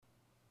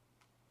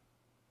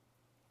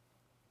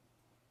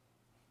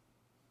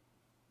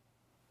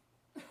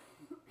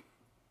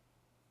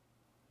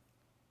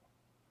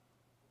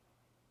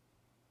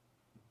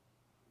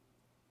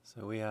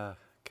So we are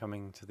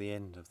coming to the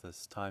end of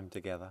this time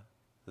together,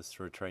 this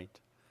retreat,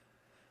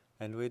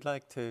 and we'd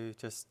like to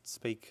just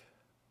speak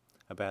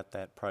about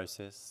that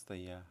process,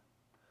 the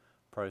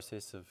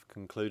process of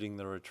concluding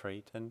the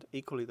retreat, and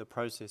equally the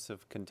process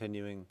of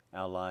continuing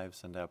our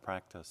lives and our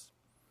practice.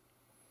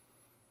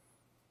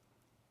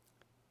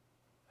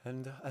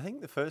 And I think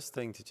the first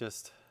thing to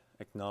just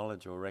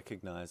acknowledge or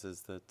recognize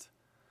is that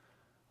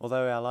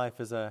although our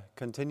life is a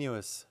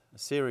continuous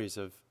series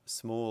of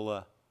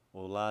smaller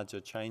or larger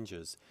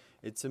changes,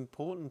 it's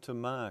important to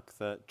mark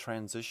the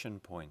transition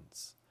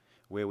points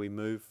where we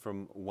move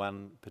from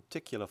one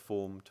particular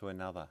form to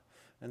another.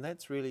 And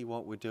that's really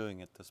what we're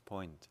doing at this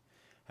point.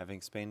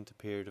 Having spent a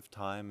period of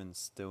time in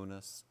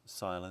stillness,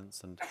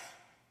 silence, and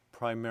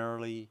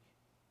primarily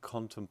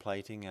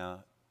contemplating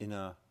our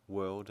inner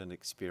world and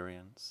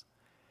experience,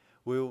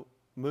 we'll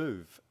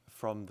move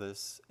from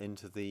this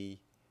into the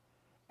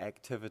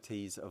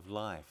activities of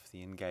life,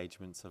 the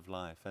engagements of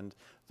life. And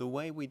the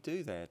way we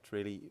do that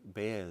really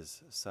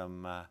bears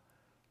some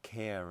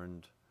care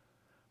and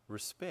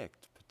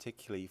respect,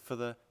 particularly for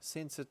the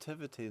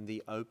sensitivity and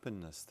the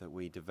openness that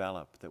we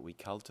develop, that we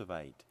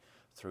cultivate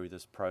through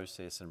this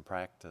process and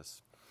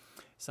practice.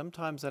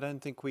 Sometimes I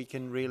don't think we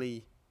can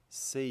really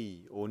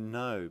see or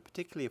know,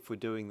 particularly if we're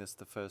doing this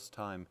the first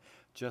time,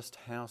 just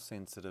how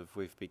sensitive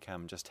we've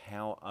become, just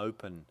how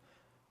open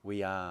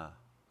we are.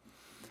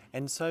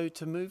 And so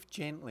to move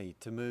gently,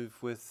 to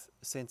move with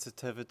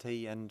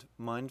sensitivity and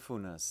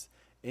mindfulness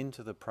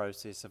into the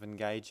process of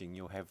engaging.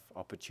 You'll have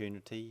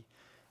opportunity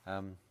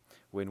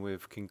when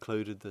we've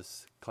concluded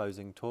this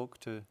closing talk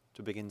to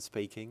begin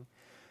speaking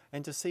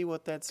and to see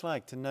what that's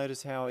like, to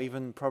notice how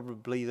even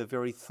probably the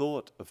very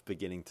thought of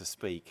beginning to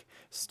speak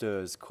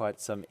stirs quite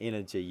some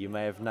energy, you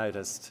may have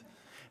noticed.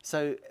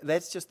 So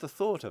that's just the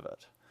thought of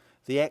it.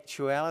 The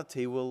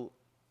actuality will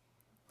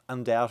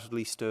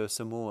undoubtedly stir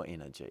some more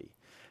energy.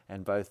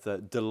 And both the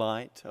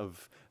delight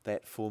of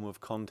that form of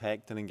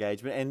contact and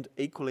engagement, and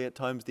equally at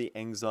times the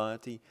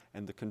anxiety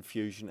and the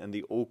confusion and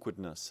the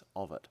awkwardness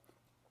of it.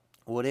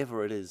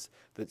 Whatever it is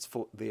that's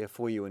there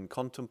for you in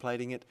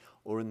contemplating it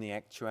or in the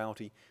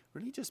actuality,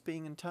 really just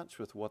being in touch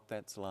with what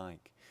that's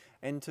like.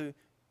 And to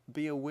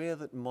be aware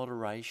that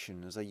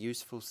moderation is a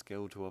useful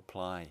skill to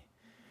apply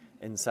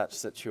in such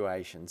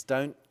situations.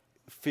 Don't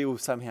feel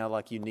somehow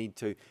like you need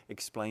to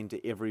explain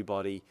to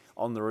everybody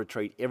on the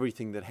retreat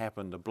everything that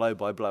happened, a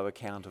blow-by-blow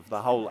account of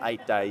the whole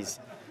 8 days,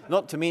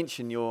 not to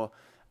mention your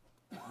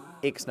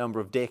X number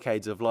of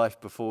decades of life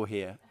before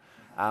here,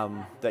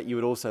 that you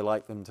would also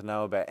like them to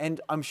know about. And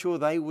I'm sure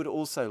they would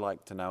also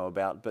like to know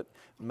about, but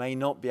may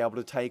not be able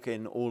to take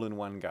in all in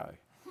one go.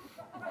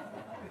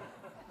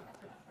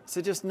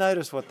 So just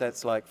notice what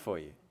that's like for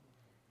you.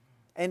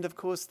 And of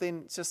course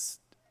then just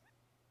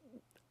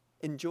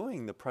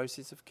enjoying the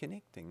process of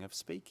connecting, of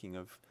speaking,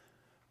 of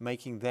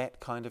making that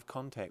kind of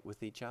contact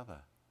with each other.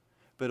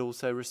 But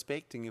also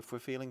respecting if we're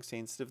feeling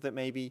sensitive that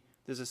maybe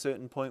there's a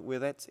certain point where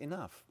that's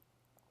enough.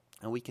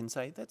 And we can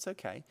say, that's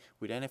okay,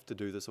 we don't have to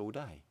do this all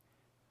day.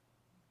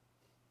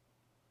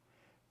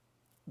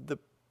 The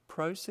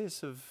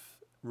process of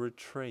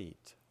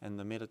retreat and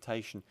the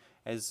meditation,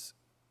 as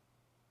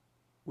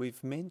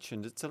we've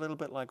mentioned, it's a little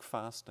bit like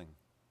fasting.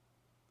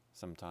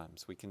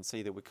 Sometimes we can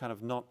see that we're kind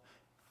of not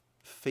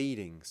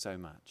feeding so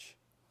much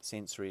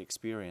sensory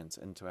experience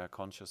into our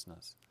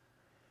consciousness.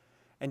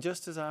 And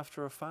just as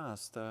after a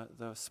fast, the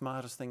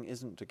smartest thing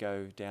isn't to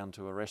go down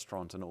to a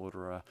restaurant and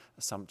order a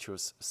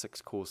sumptuous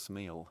 6-course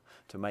meal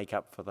to make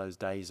up for those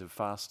days of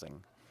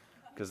fasting,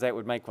 because that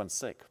would make one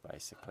sick,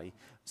 basically.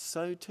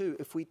 So too,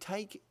 if we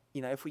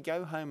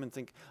go home and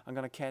think, I'm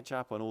going to catch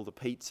up on all the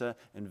pizza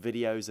and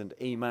videos and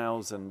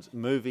emails and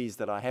movies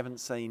that I haven't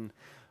seen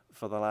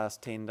for the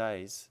last 10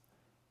 days,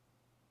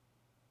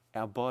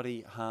 our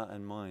body, heart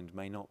and mind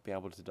may not be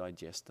able to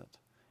digest it.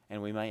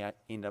 And we may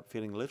end up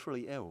feeling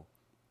literally ill.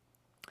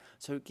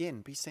 So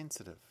again, be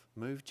sensitive,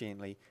 move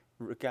gently,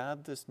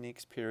 regard this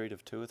next period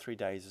of 2 or 3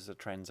 days as a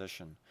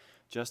transition.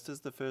 Just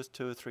as the first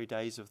 2 or 3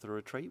 days of the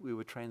retreat, we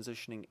were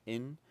transitioning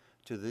in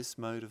to this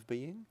mode of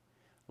being,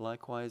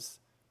 likewise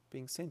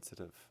being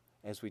sensitive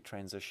as we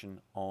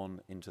transition on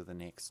into the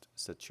next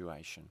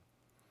situation.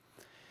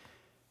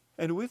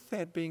 And with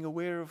that, being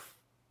aware of,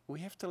 we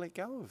have to let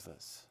go of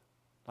this.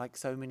 Like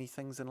so many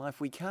things in life,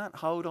 we can't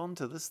hold on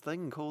to this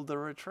thing called the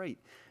retreat.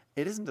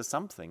 It isn't a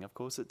something, of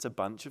course, it's a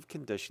bunch of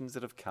conditions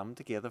that have come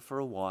together for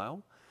a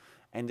while,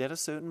 and at a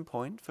certain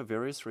point, for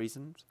various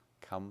reasons,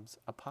 comes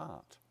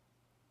apart.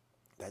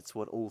 That's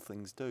what all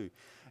things do.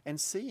 And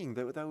seeing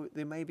that though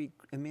there may be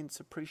immense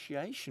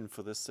appreciation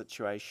for this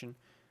situation,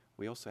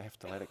 we also have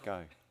to let it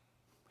go.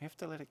 We have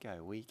to let it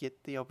go. We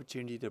get the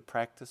opportunity to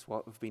practice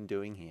what we've been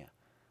doing here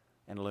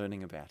and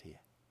learning about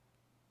here.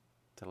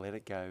 To let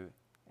it go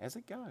as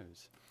it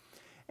goes.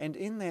 And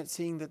in that,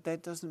 seeing that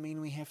that doesn't mean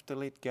we have to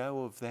let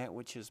go of that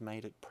which has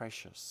made it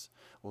precious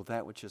or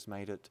that which has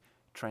made it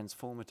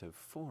transformative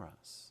for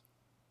us.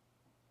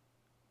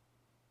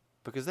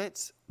 Because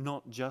that's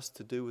not just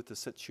to do with the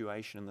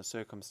situation and the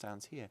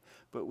circumstance here,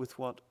 but with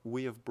what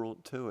we have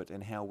brought to it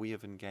and how we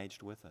have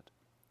engaged with it.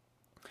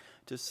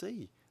 to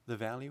see the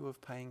value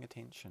of paying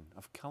attention,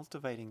 of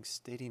cultivating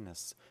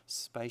steadiness,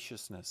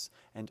 spaciousness,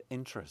 and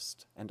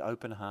interest and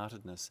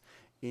open-heartedness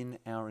in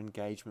our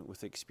engagement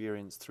with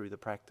experience through the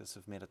practice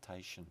of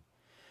meditation.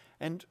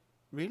 And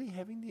really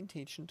having the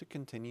intention to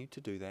continue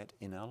to do that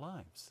in our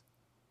lives.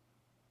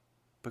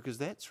 Because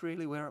that's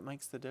really where it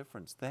makes the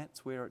difference.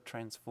 That's where it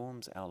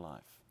transforms our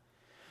life.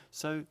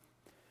 So,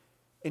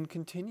 in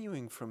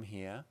continuing from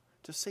here,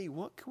 to see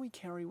what can we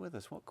carry with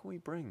us, what can we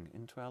bring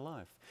into our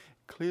life.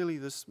 Clearly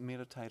this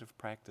meditative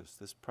practice,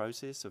 this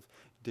process of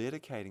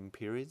dedicating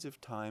periods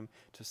of time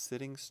to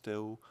sitting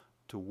still,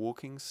 to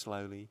walking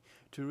slowly,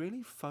 to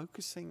really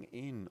focusing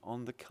in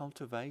on the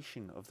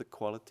cultivation of the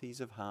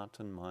qualities of heart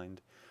and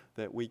mind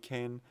that we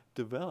can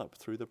develop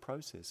through the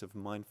process of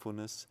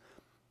mindfulness,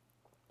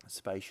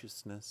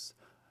 spaciousness,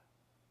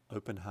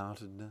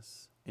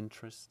 open-heartedness,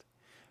 interest.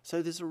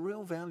 So there's a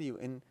real value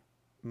in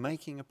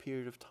making a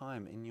period of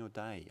time in your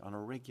day on a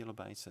regular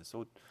basis,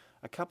 or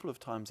a couple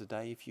of times a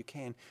day if you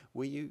can,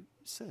 where you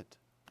sit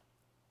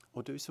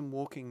or do some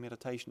walking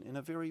meditation in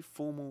a very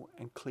formal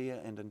and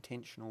clear and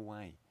intentional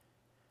way.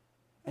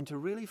 And to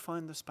really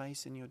find the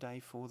space in your day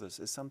for this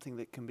is something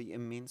that can be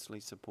immensely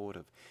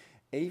supportive.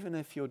 Even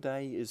if your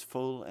day is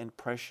full and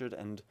pressured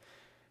and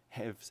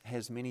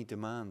has many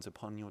demands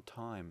upon your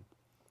time,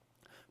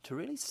 to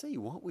really see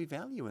what we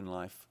value in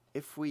life.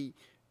 If we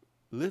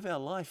live our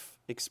life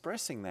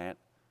expressing that,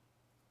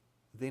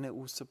 then it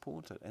will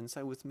support it. And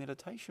so with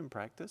meditation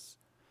practice,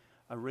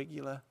 a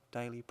regular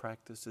daily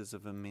practice is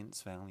of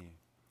immense value.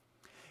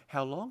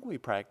 How long we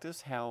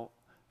practice, how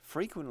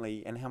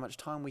frequently and how much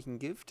time we can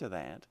give to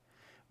that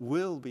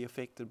will be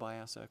affected by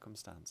our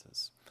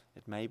circumstances.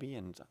 It may be,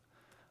 and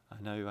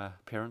I know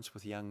parents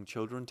with young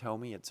children tell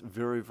me it's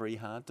very, very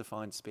hard to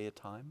find spare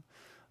time.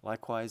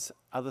 Likewise,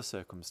 other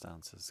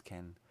circumstances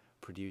can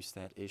produce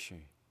that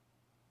issue.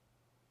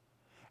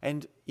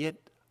 And yet,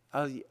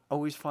 I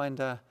always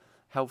find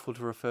helpful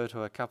to refer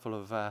to a couple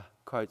of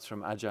quotes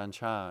from Ajahn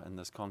Chah in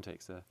this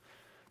context, a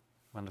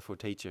wonderful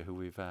teacher who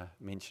we've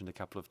mentioned a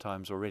couple of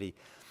times already.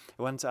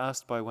 Once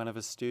asked by one of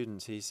his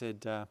students, he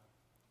said,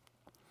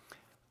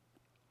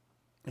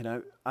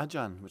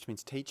 Ajahn, which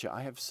means teacher,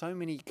 I have so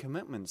many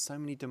commitments, so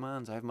many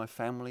demands. I have my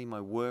family,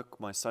 my work,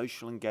 my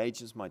social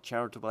engagements, my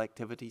charitable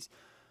activities.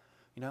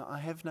 I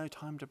have no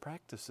time to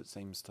practice, it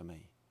seems to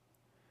me.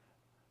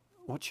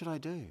 What should I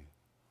do?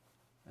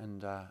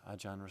 And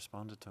Ajahn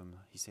responded to him.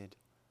 He said,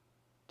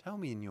 tell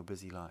me in your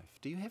busy life,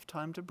 do you have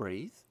time to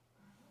breathe?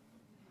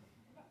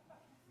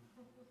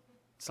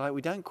 It's like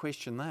we don't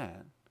question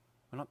that.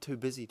 We're not too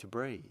busy to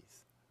breathe.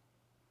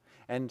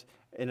 And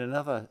in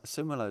another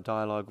similar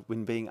dialogue,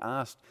 when being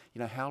asked,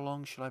 how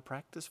long should I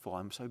practice for?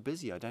 I'm so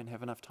busy, I don't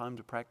have enough time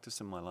to practice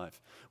in my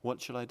life.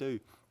 What should I do?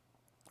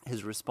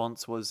 His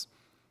response was,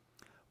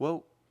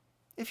 well,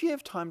 if you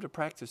have time to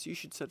practice, you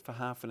should sit for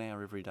half an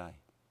hour every day.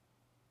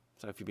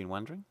 So if you've been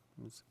wondering.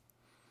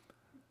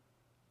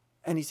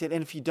 And he said,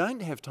 and if you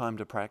don't have time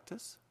to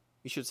practice,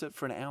 you should sit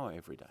for an hour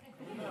every day.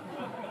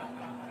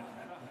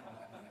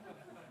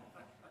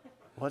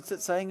 What's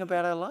it saying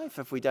about our life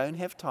if we don't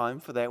have time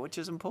for that which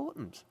is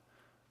important?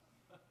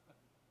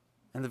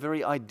 And the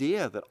very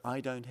idea that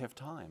I don't have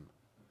time,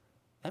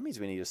 that means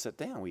we need to sit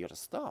down, we got to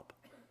stop.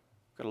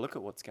 We've got to look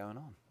at what's going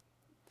on.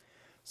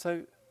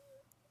 So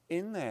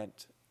in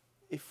that,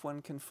 if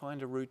one can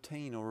find a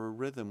routine or a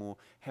rhythm or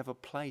have a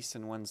place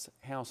in one's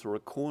house or a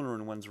corner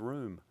in one's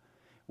room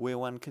where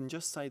one can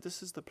just say,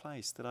 this is the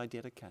place that I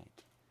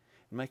dedicate,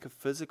 and make a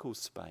physical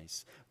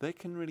space that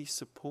can really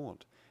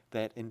support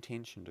that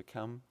intention to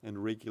come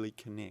and regularly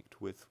connect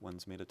with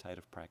one's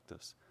meditative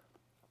practice.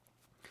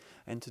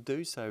 And to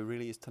do so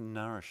really is to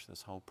nourish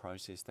this whole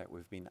process that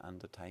we've been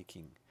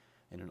undertaking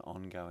in an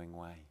ongoing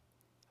way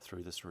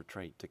through this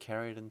retreat, to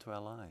carry it into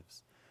our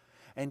lives.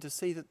 And to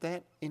see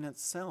that in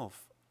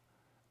itself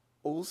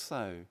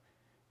also,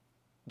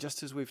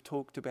 just as we've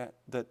talked about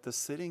that the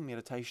sitting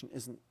meditation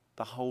isn't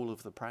the whole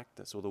of the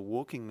practice, or the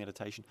walking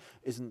meditation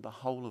isn't the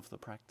whole of the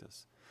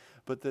practice,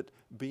 but that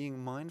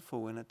being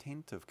mindful and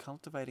attentive,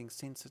 cultivating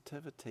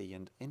sensitivity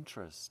and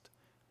interest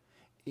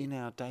in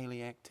our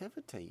daily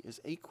activity is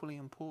equally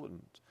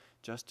important.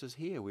 Just as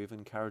here we've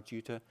encouraged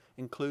you to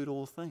include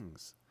all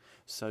things,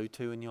 so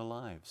too in your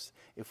lives.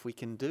 If we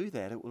can do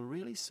that, it will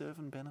really serve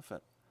and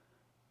benefit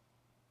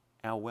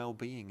our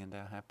well-being and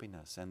our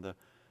happiness, and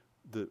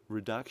the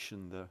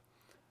reduction, the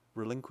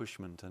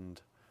relinquishment,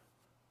 and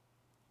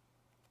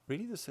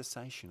really the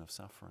cessation of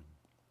suffering.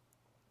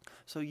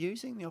 So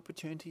using the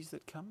opportunities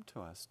that come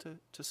to us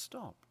to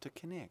stop, to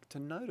connect, to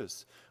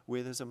notice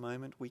where there's a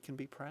moment we can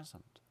be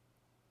present.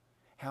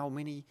 How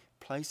many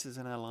places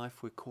in our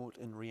life we're caught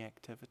in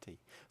reactivity.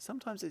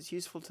 Sometimes it's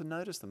useful to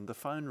notice them. The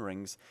phone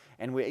rings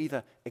and we're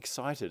either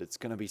excited, it's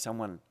going to be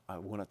someone I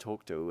want to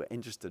talk to, we're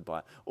interested by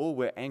it, or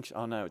we're anxious,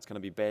 oh no, it's going to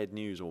be bad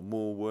news or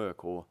more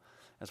work, or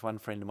as one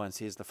friend of mine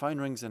says, the phone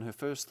rings and her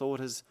first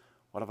thought is,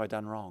 what have I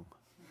done wrong?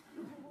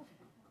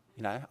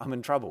 I'm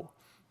in trouble.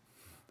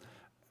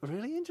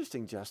 Really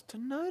interesting just to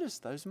notice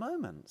those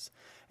moments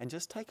and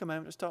just take a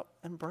moment to stop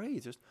and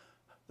breathe. Just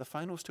the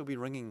phone will still be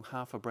ringing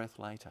half a breath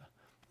later,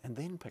 and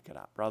then pick it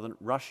up rather than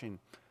rushing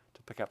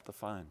to pick up the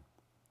phone.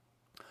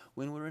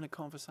 When we're in a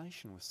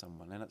conversation with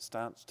someone and it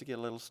starts to get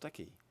a little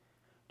sticky,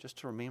 just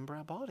to remember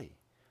our body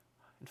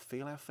and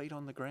feel our feet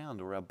on the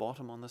ground or our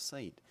bottom on the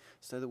seat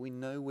so that we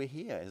know we're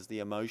here as the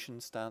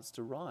emotion starts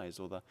to rise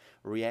or the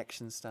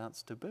reaction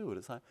starts to build.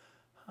 It's like,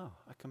 oh,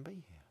 I can be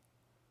here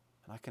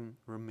and I can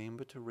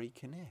remember to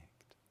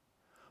reconnect.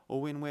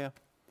 Or when we're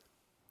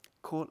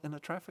caught in a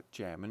traffic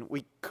jam and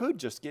we could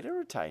just get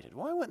irritated.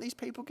 Why won't these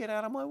people get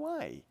out of my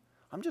way?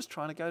 I'm just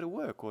trying to go to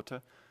work or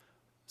to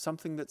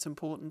something that's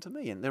important to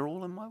me, and they're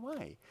all in my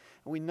way.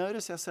 And we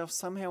notice ourselves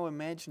somehow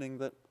imagining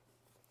that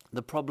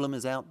the problem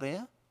is out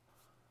there,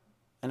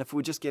 and if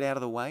we just get out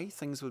of the way,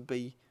 things would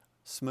be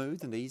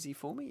smooth and easy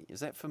for me. Is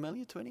that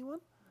familiar to anyone?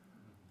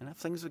 And if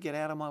things would get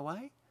out of my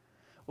way?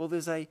 Well,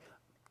 there's a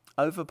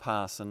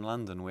overpass in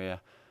London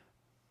where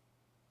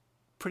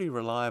pretty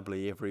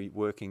reliably every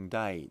working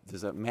day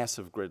there's a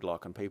massive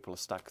gridlock and people are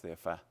stuck there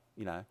for,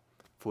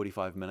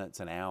 45 minutes,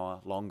 an hour,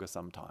 longer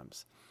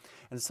sometimes.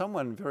 And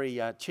someone very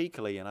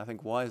cheekily and I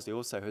think wisely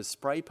also has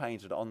spray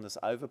painted on this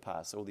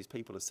overpass. All these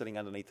people are sitting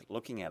underneath it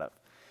looking at it.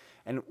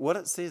 And what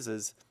it says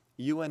is,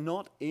 you are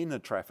not in a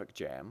traffic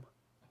jam,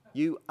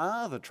 you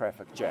are the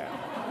traffic jam.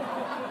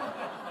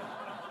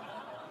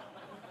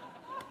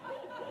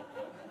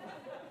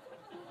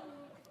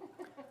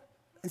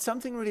 And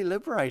something really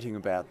liberating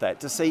about that,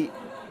 to see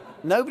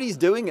nobody's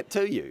doing it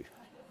to you.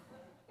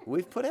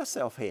 We've put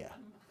ourselves here.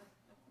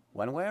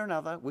 One way or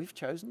another, we've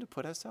chosen to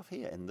put ourselves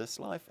here in this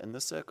life, in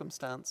this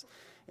circumstance,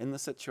 in the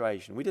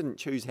situation. We didn't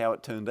choose how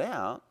it turned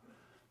out,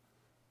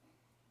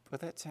 but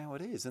that's how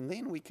it is. And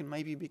then we can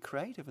maybe be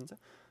creative and say,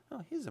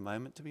 oh, here's a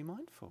moment to be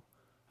mindful.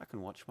 I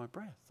can watch my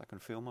breath. I can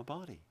feel my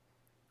body.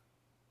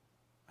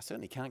 I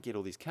certainly can't get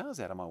all these cars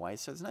out of my way,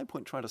 so there's no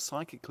point trying to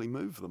psychically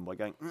move them by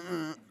going,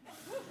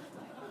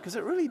 because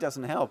it really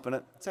doesn't help, and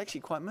it's actually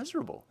quite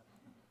miserable.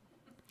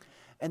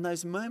 And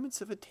those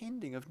moments of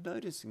attending, of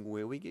noticing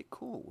where we get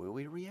caught, where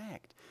we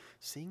react,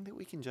 seeing that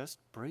we can just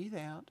breathe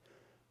out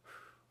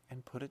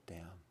and put it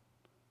down.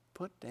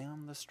 Put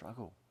down the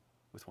struggle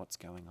with what's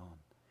going on.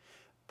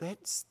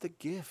 That's the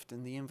gift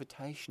and the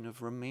invitation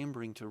of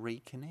remembering to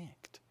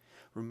reconnect,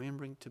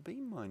 remembering to be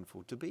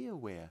mindful, to be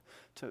aware,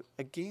 to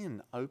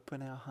again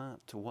open our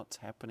heart to what's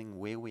happening,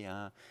 where we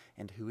are,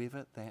 and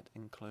whoever that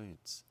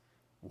includes,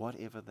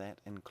 whatever that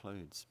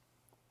includes.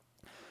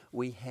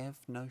 We have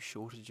no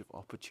shortage of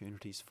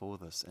opportunities for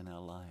this in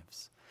our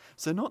lives.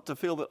 So not to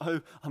feel that,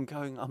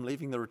 I'm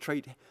leaving the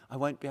retreat, I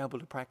won't be able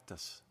to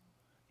practice.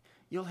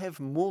 You'll have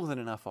more than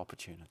enough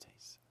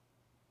opportunities.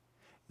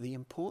 The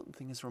important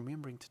thing is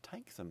remembering to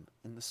take them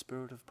in the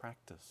spirit of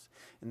practice,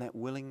 in that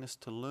willingness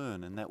to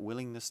learn, and that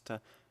willingness to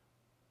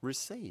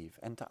receive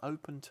and to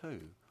open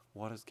to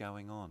what is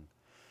going on.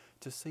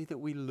 To see that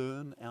we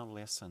learn our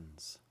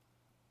lessons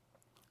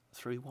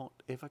through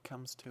whatever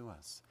comes to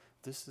us.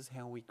 This is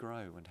how we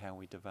grow and how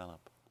we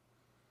develop.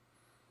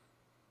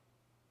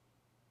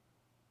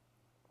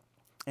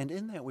 And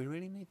in that, we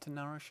really need to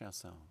nourish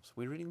ourselves.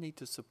 We really need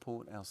to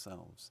support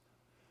ourselves.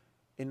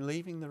 In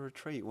leaving the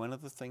retreat, one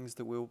of the things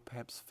that we'll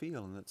perhaps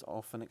feel, and that's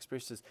often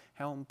expressed, is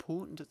how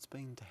important it's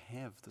been to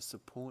have the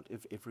support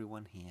of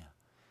everyone here.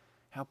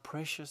 How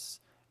precious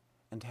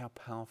and how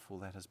powerful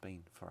that has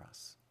been for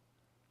us.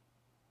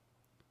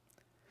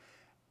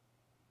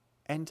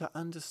 And to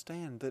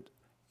understand that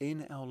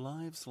in our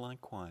lives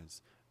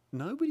likewise,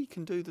 nobody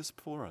can do this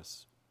for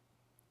us.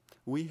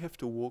 We have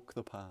to walk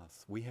the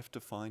path. We have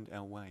to find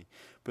our way.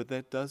 But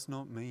that does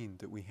not mean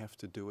that we have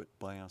to do it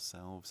by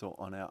ourselves or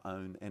on our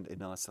own and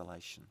in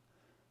isolation.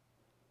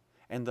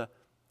 And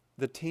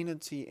the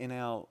tendency in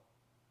our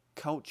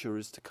culture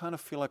is to kind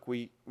of feel like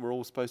we're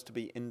all supposed to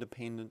be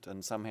independent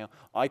and somehow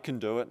I can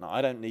do it and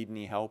I don't need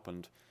any help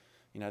and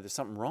there's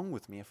something wrong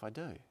with me if I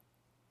do.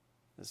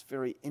 This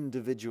very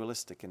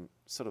individualistic and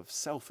sort of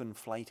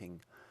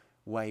self-inflating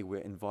way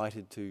we're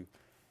invited to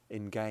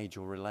engage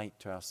or relate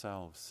to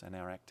ourselves and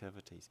our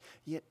activities.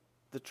 Yet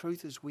the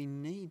truth is we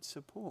need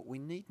support, we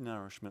need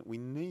nourishment, we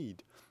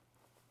need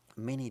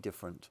many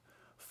different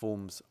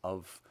forms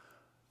of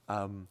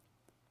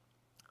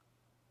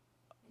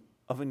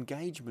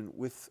engagement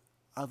with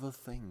other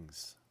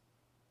things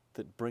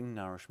that bring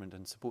nourishment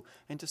and support,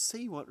 and to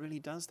see what really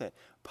does that.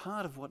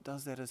 Part of what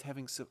does that is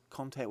having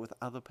contact with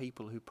other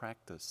people who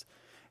practice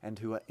and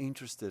who are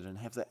interested and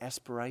have the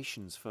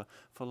aspirations for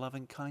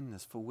loving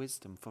kindness, for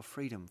wisdom, for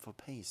freedom, for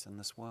peace in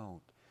this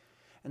world.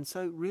 And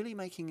so really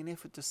making an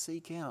effort to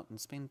seek out and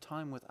spend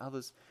time with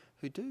others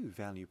who do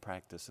value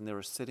practice. And there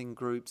are sitting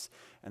groups,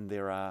 and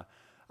there are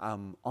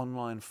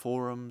online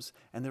forums,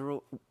 and there are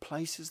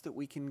places that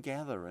we can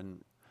gather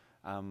in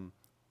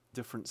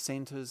different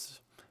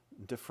centres,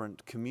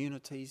 different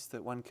communities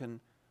that one can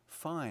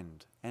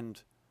find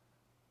and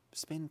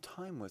spend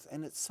time with.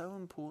 And it's so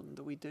important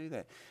that we do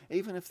that.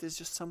 Even if there's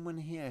just someone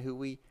here who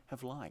we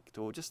have liked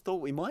or just thought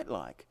we might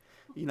like,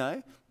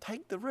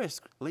 take the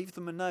risk, leave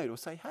them a note or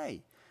say,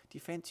 hey, do you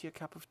fancy a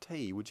cup of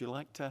tea? Would you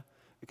like to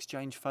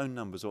exchange phone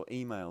numbers or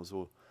emails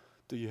or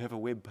do you have a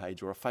web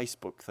page or a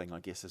Facebook thing?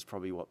 I guess is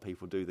probably what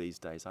people do these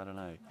days. I don't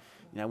know.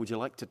 Would you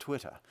like to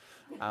Twitter?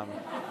 I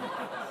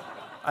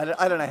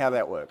don't know how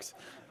that works.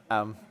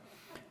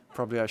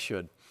 Probably I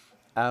should.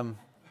 To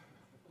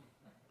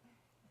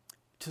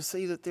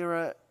see that there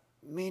are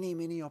many,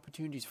 many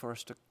opportunities for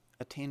us to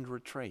attend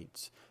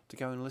retreats, to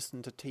go and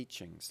listen to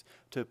teachings,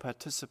 to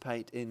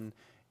participate in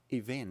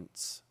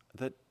events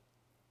that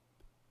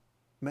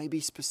may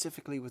be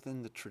specifically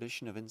within the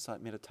tradition of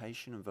insight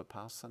meditation and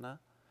vipassana,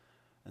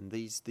 and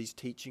these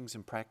teachings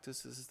and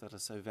practices that are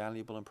so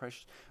valuable and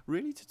precious,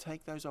 really to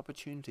take those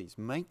opportunities,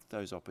 make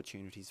those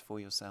opportunities for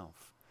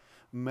yourself,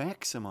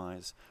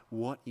 maximize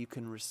what you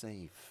can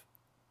receive.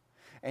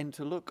 And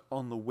to look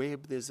on the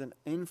web, there's an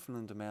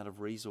infinite amount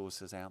of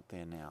resources out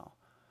there now,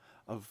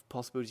 of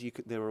possibilities.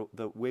 There are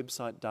the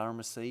website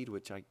Dharma Seed,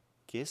 which I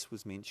guess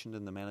was mentioned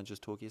in the manager's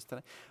talk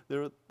yesterday.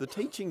 There are the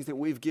teachings that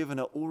we've given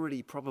are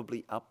already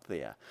probably up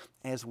there,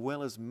 as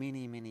well as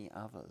many, many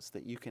others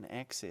that you can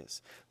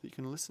access, that you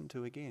can listen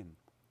to again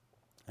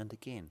and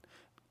again,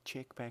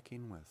 check back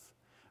in with,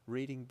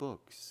 reading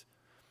books,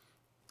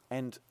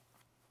 and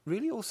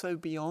really also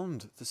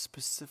beyond the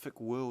specific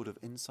world of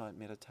insight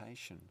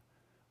meditation.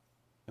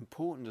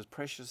 Important, as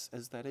precious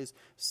as that is,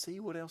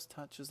 see what else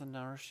touches and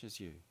nourishes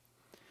you.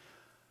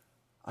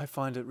 I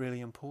find it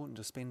really important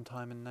to spend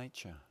time in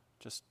nature,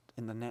 just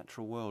in the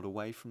natural world,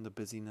 away from the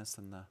busyness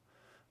and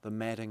the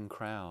madding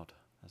crowd,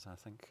 as I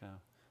think,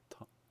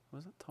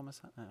 was it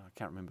Thomas? I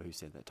can't remember who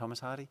said that. Thomas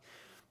Hardy?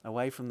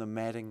 Away from the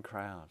madding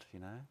crowd,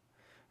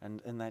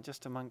 and that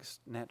just amongst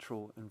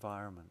natural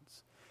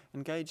environments.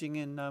 Engaging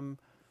in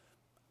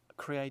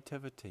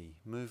creativity,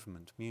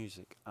 movement,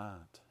 music,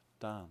 art,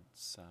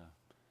 dance,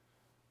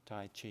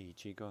 Tai Chi,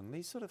 Qigong,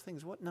 these sort of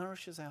things, what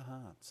nourishes our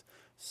hearts.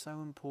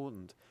 So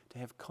important to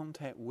have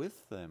contact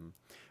with them,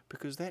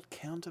 because that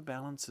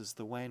counterbalances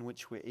the way in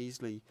which we're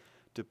easily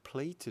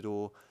depleted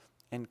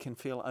and can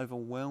feel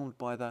overwhelmed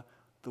by the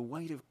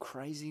weight of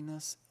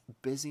craziness,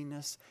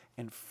 busyness,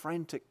 and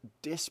frantic,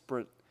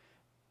 desperate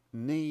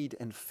need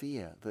and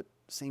fear that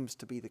seems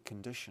to be the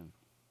condition.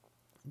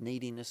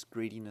 Neediness,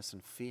 greediness,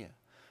 and fear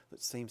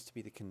that seems to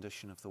be the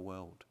condition of the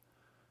world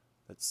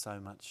that so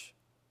much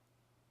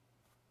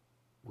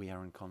we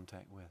are in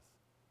contact with.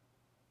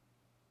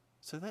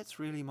 So that's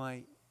really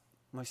my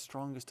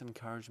strongest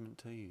encouragement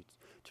to you,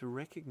 to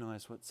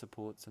recognize what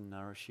supports and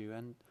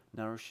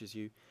nourishes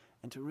you,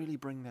 and to really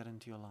bring that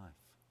into your life.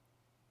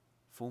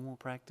 Formal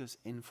practice,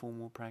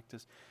 informal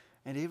practice,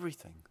 and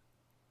everything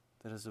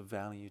that is of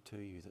value to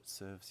you, that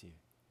serves you.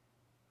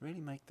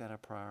 Really make that a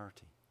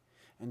priority.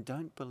 And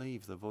don't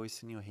believe the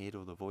voice in your head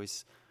or the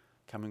voice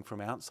coming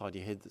from outside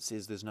your head that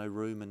says there's no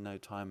room and no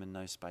time and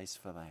no space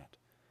for that.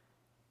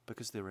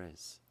 Because there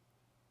is.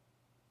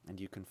 And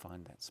you can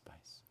find that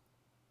space.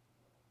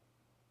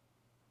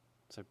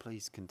 So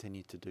please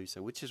continue to do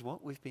so, which is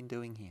what we've been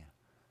doing here.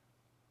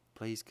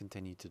 Please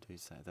continue to do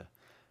so. The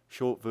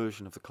short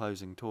version of the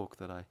closing talk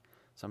that I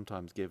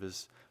sometimes give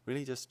is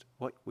really just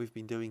what we've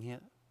been doing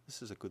here.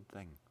 This is a good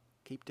thing.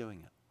 Keep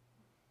doing it.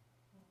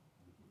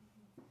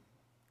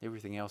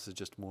 Everything else is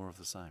just more of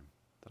the same,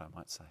 that I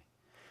might say.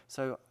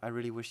 So I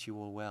really wish you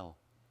all well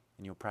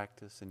in your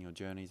practice, in your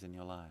journeys, in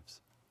your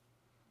lives.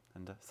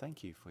 And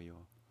thank you for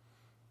your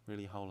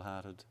really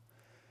wholehearted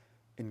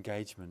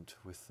engagement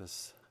with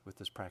this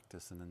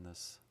practice and in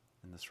this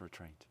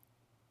retreat.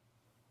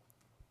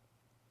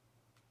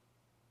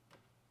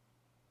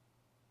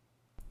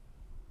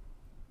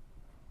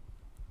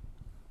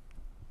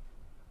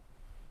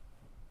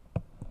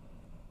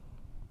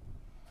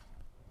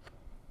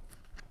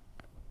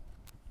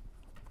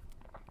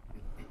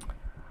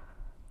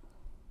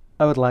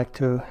 I would like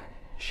to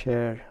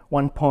share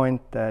one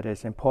point that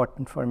is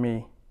important for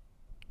me,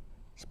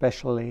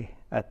 especially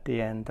at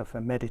the end of a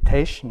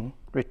meditation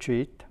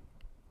retreat.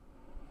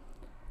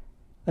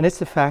 And it's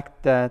the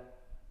fact that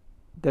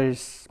there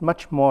is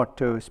much more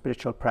to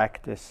spiritual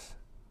practice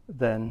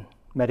than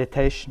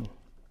meditation.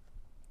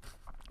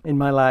 In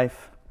my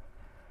life,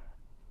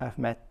 I've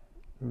met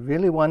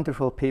really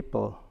wonderful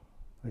people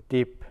with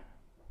deep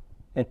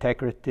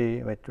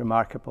integrity, with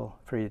remarkable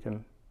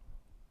freedom,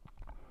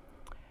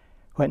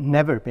 who had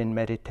never been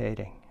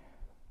meditating,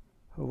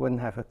 who wouldn't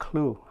have a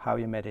clue how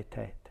you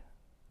meditate.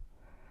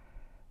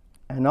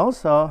 And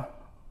also,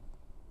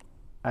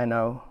 I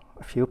know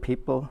a few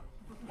people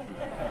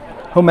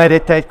who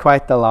meditate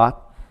quite a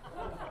lot,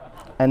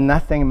 and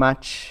nothing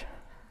much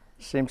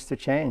seems to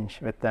change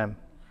with them.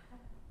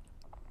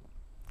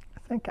 I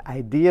think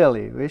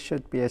ideally we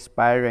should be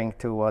aspiring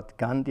to what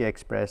Gandhi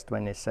expressed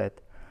when he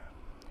said,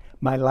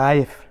 "My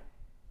life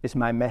is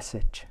my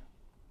message."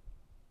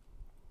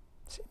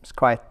 Seems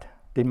quite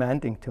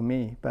demanding to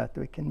me, but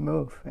we can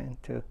move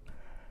into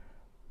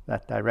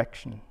that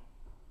direction.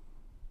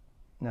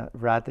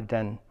 Rather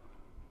than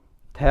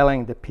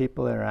telling the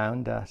people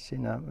around us,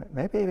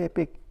 maybe it would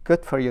be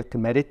good for you to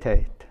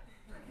meditate,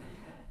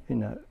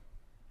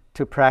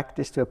 to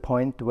practice to a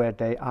point where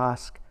they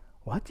ask,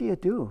 "What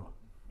do?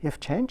 You've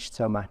changed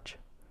so much."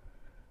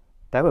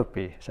 That would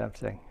be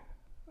something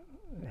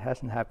It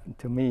hasn't happened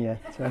to me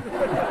yet, so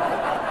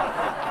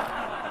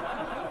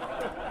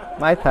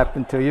might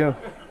happen to you.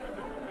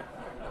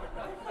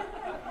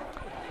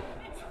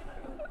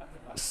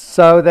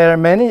 So there are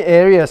many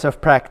areas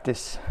of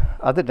practice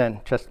other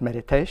than just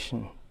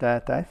meditation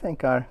that I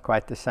think are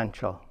quite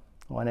essential.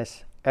 One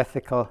is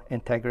ethical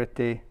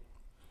integrity,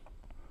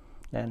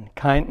 and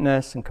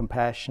kindness and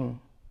compassion,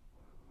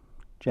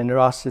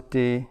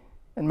 generosity,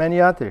 and many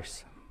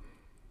others.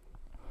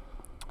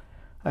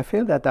 I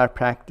feel that our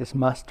practice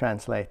must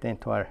translate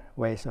into our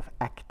ways of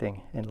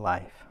acting in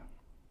life.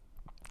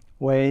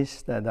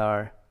 Ways that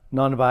are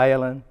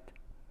non-violent,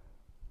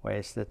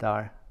 ways that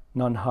are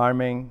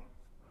non-harming,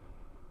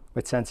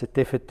 with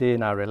sensitivity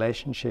in our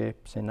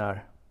relationships, in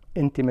our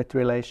intimate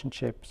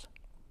relationships.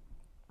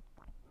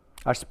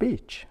 Our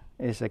speech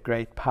is a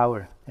great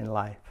power in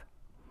life.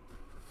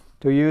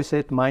 To use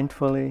it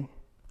mindfully,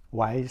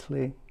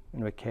 wisely,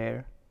 and with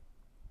care.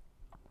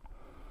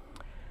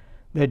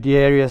 There are the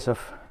areas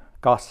of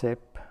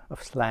gossip,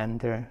 of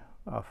slander,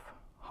 of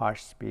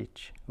harsh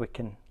speech we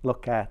can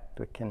look at,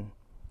 we can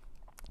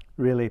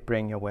really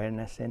bring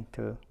awareness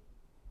into.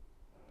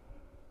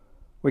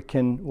 We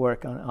can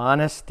work on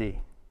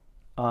honesty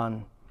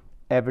on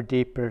ever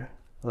deeper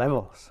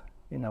levels.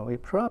 We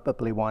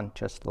probably won't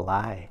just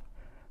lie,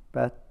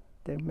 but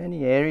there are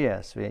many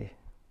areas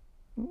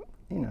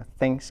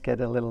things get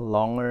a little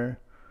longer,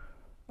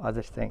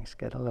 other things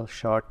get a little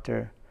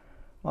shorter.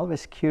 I'm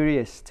always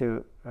curious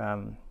to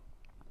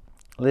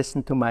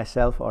listen to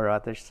myself or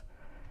others.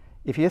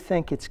 If you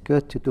think it's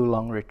good to do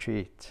long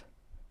retreats,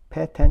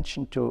 pay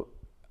attention to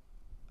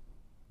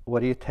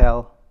what you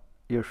tell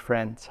your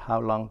friends how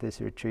long this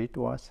retreat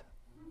was.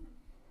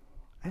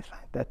 I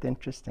find that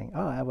interesting.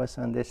 Oh, I was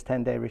on this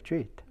 10-day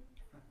retreat.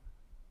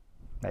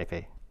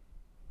 Maybe.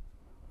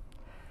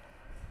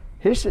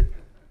 It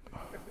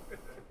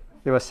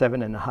was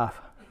 7.5.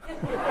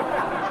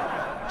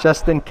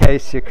 Just in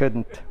case you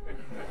couldn't.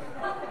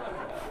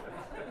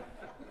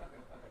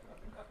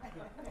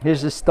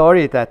 Here's a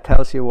story that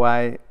tells you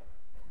why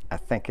I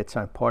think it's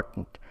so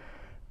important.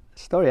 A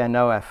story I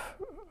know I've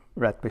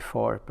read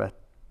before, but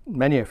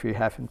many of you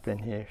haven't been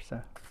here,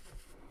 so.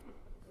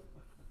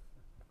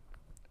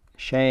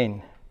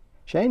 Shane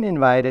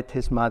invited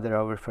his mother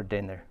over for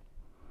dinner.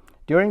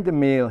 During the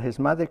meal, his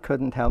mother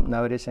couldn't help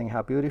noticing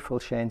how beautiful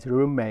Shane's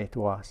roommate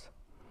was.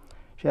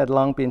 She had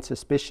long been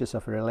suspicious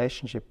of a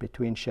relationship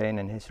between Shane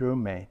and his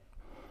roommate,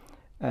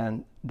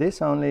 and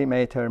this only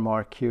made her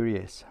more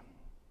curious.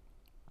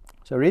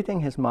 So reading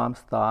his mom's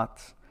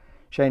thoughts,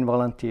 Shane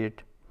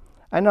volunteered,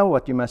 "I know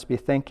what you must be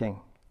thinking,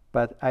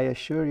 but I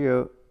assure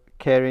you,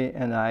 Carrie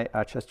and I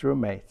are just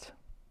roommates."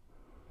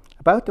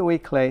 About a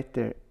week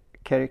later,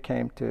 Carrie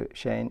came to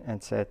Shane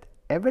and said,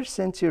 "Ever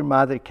since your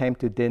mother came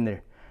to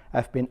dinner,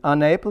 I've been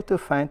unable to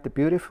find the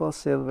beautiful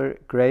silver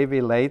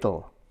gravy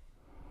ladle."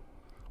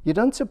 "You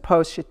don't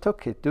suppose she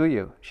took it, do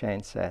you?"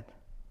 Shane said.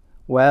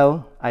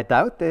 "Well, I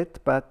doubt it,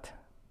 but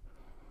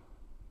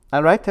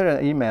I'll write her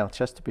an email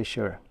just to be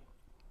sure."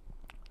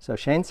 So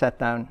Shane sat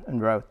down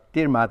and wrote,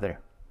 "Dear Mother,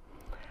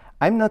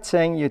 I'm not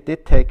saying you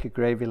did take a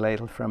gravy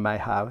ladle from my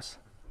house,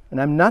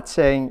 and I'm not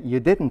saying you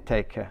didn't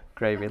take a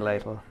gravy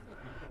ladle.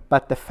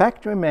 But the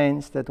fact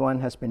remains that one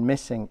has been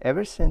missing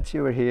ever since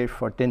you were here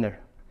for dinner."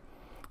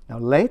 Now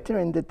later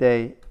in the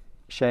day,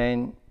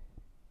 Shane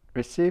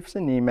receives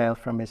an email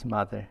from his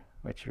mother,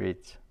 which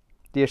reads,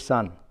 "Dear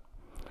son,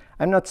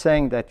 I'm not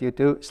saying that you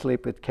do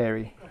sleep with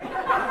Carrie.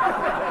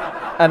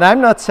 And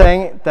I'm not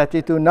saying that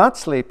you do not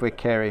sleep with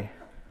Carrie.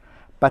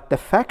 But the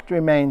fact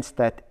remains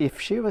that if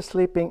she was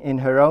sleeping in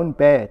her own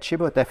bed, she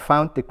would have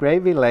found the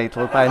gravy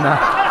ladle by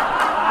now."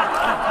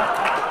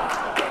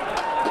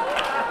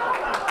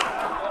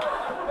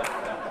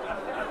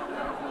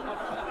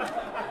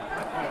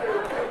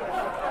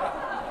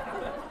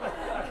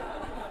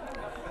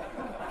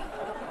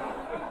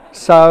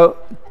 So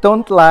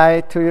don't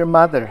lie to your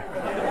mother.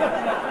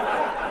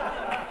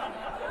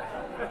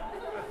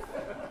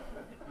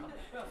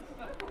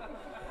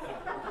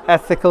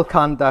 Ethical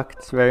conduct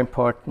is very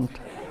important.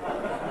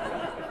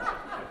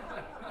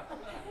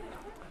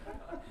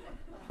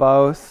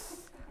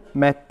 Both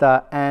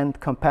metta and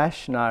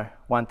compassion are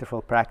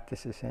wonderful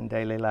practices in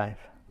daily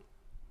life.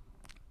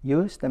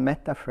 Use the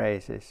metta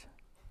phrases,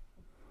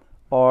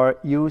 or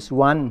use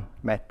one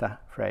metta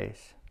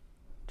phrase.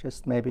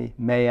 Just maybe,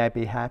 "May I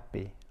be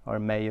happy," or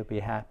 "May you be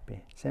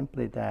happy."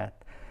 Simply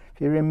that.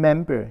 If you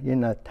remember,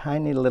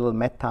 tiny little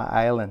metta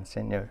islands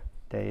in your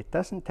day, it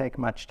doesn't take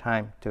much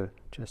time to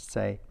just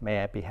say,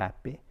 "May I be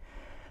happy."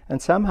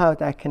 And somehow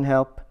that can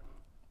help,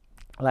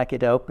 like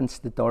it opens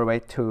the doorway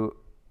to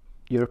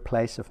your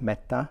place of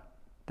metta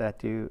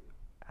that you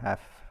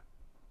have,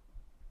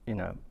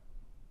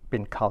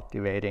 been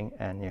cultivating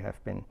and you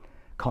have been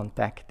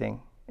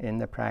contacting in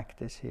the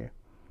practice here.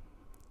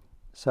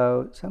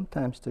 So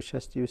sometimes to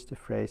just use the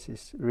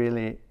phrases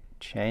really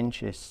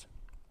changes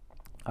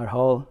our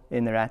whole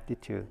inner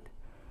attitude,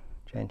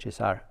 changes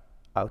our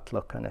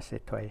outlook on a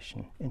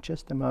situation in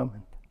just a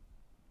moment.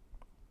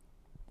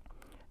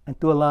 And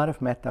do a lot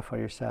of metta for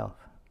yourself.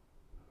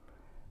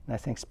 And I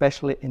think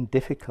especially in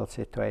difficult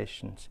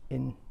situations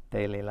in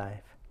daily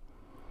life,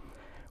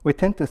 we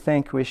tend to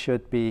think we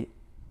should be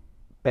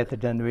better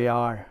than we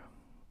are,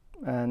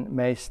 and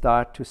may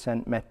start to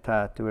send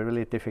metta to a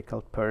really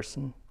difficult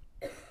person.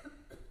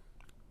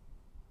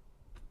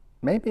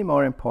 Maybe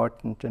more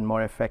important and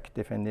more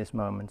effective in these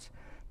moments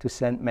to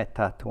send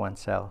metta to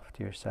oneself,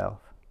 to yourself.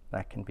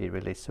 That can be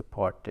really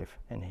supportive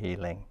and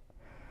healing.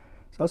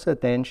 It's also a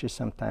danger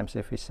sometimes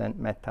if we send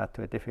metta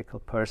to a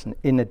difficult person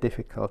in a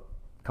difficult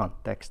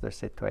context or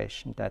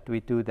situation, that we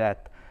do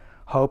that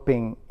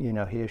hoping, he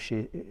or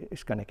she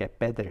is going to get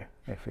better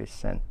if we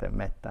send the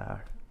metta,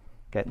 or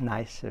get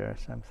nicer or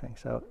something.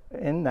 So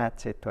in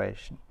that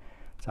situation,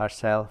 it's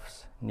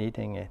ourselves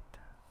needing it.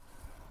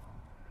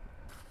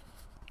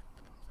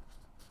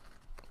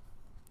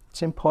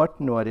 It's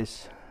important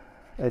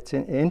it's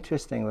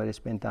interesting what has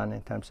been done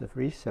in terms of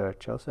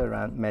research also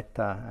around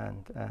metta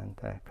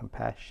and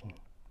compassion.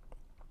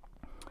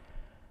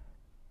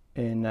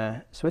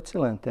 In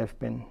Switzerland,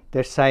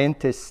 there's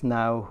scientists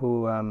now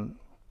who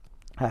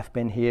have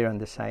been here on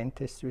the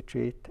scientist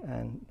retreat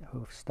and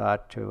who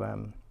start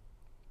to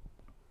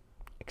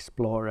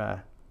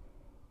explore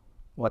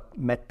what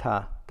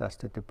metta does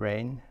to the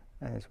brain.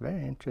 And it's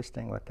very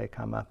interesting what they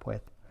come up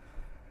with.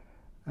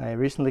 I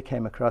recently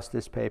came across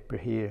this paper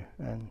here,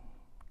 and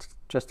it's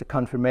just a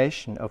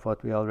confirmation of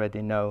what we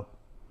already know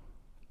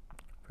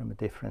from a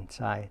different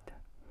side.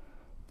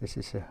 This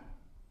is a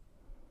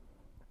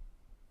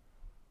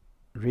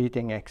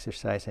reading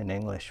exercise in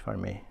English for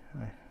me.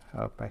 I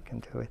hope I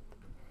can do it.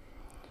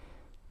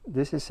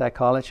 This is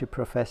psychology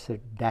professor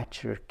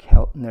Dacher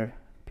Keltner,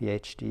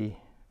 PhD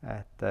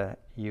at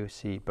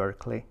UC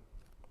Berkeley.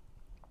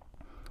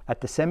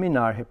 At the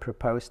seminar, he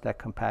proposed that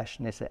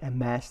compassion is a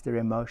master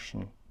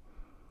emotion,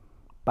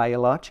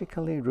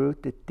 biologically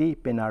rooted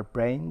deep in our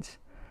brains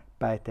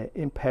by the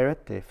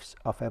imperatives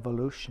of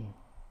evolution.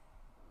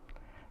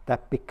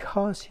 That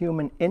because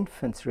human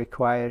infants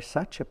require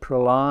such a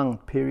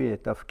prolonged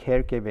period of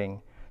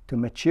caregiving to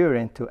mature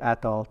into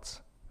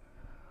adults,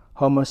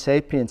 Homo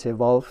sapiens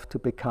evolved to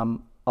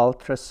become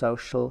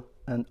ultra-social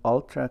and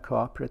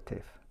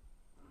ultra-cooperative.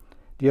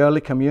 The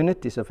early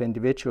communities of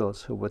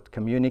individuals who would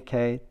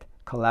communicate,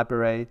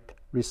 collaborate,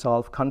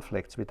 resolve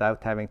conflicts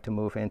without having to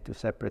move into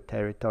separate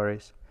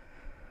territories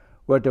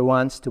were the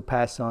ones to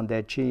pass on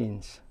their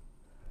genes,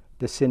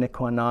 the sine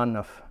qua non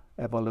of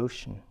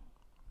evolution.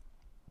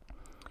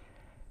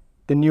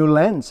 The new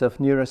lens of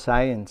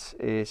neuroscience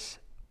is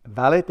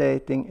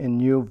validating a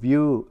new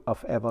view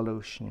of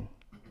evolution,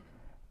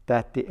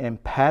 that the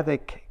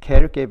empathic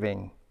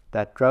caregiving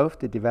that drove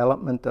the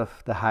development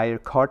of the higher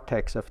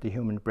cortex of the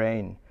human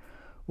brain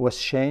was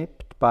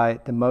shaped by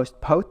the most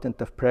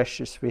potent of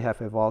pressures we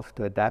have evolved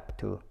to adapt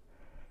to,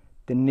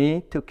 the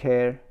need to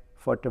care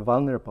for the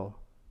vulnerable.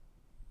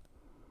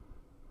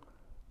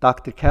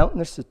 Dr.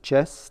 Keltner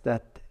suggests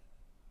that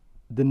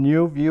the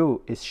new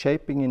view is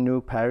shaping a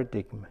new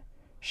paradigm,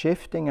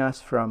 shifting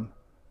us from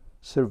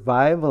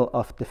survival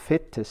of the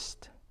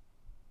fittest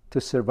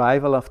to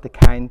survival of the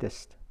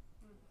kindest.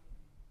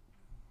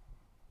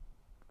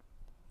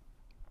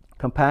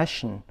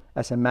 Compassion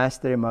as a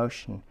master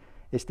emotion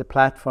is the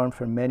platform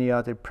for many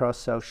other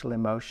pro-social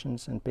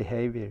emotions and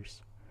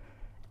behaviors.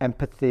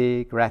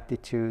 Empathy,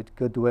 gratitude,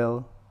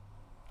 goodwill,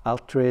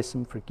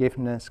 altruism,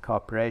 forgiveness,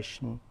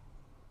 cooperation,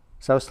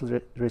 social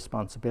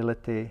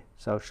responsibility,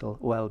 social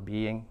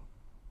well-being.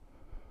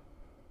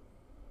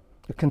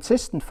 A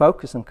consistent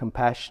focus on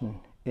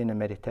compassion in a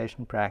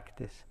meditation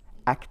practice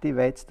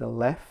activates the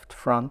left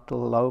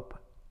frontal lobe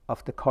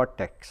of the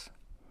cortex.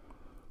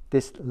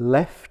 This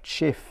left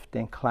shift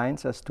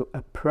inclines us to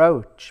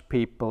approach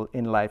people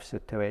in life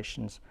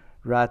situations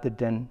rather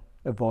than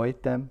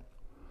avoid them.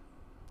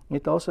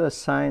 It also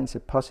assigns a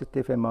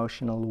positive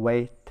emotional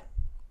weight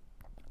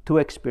to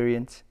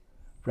experience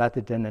rather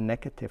than a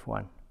negative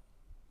one.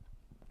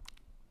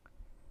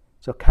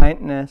 So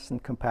kindness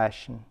and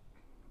compassion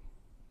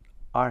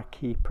are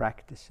key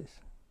practices.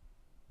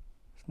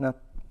 It's not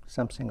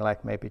something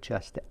like maybe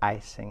just the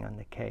icing on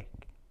the cake.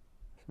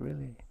 It's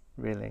really,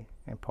 really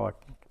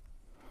important.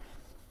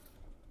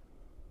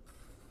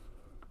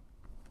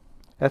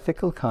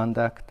 Ethical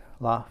conduct,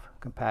 love,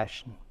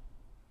 compassion.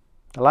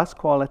 The last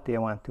quality I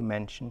want to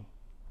mention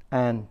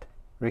and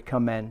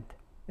recommend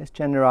is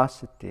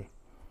generosity.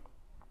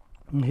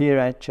 And here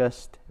I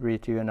just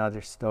read you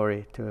another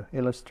story to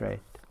illustrate.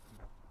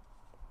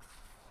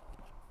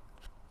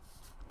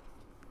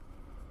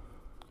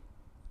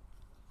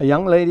 A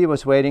young lady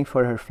was waiting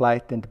for her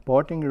flight in the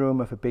boarding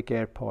room of a big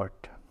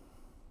airport.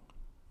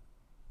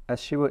 As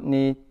she would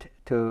need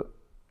to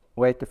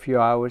wait a few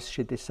hours,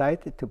 she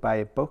decided to buy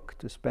a book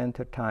to spend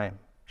her time.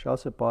 She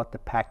also bought a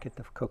packet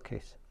of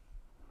cookies.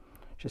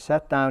 She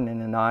sat down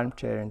in an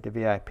armchair in the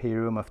VIP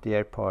room of the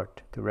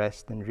airport to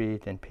rest and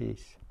read in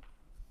peace.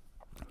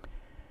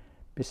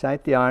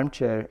 Beside the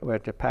armchair where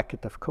the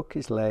packet of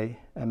cookies lay,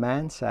 a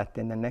man sat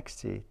in the next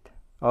seat,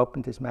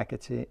 opened his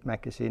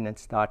magazine and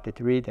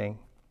started reading.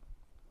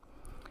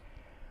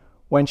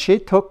 When she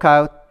took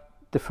out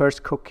the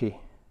first cookie,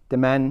 the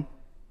man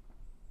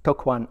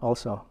took one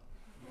also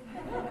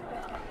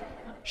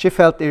She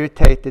felt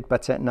irritated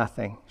but said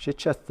nothing. She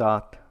just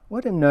thought,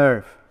 what a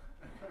nerve.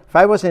 If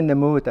I was in the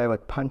mood, I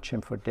would punch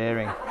him for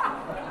daring.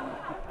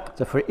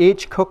 So for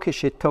each cookie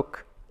she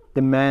took,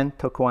 the man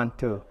took one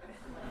too.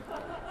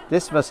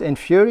 This was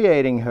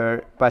infuriating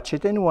her, but she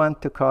didn't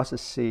want to cause a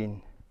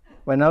scene.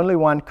 When only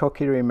one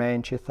cookie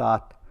remained, she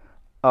thought,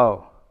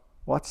 oh,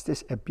 what's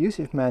this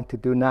abusive man to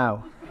do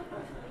now?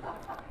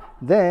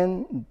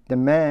 Then the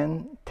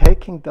man,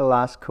 taking the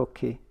last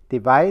cookie,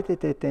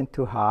 divided it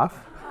into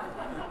half,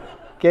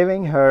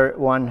 giving her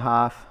one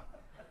half.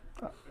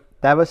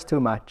 That was too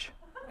much.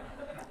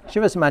 She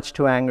was much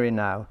too angry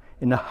now.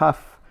 In a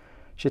huff,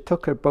 she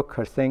took her book,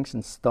 her things,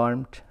 and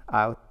stormed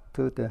out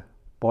to the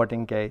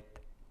boarding gate.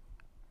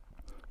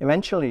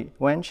 Eventually,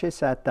 when she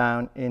sat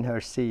down in her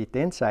seat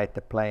inside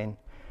the plane,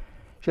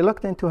 she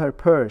looked into her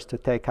purse to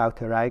take out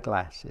her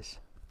eyeglasses.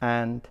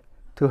 And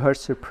to her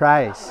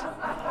surprise,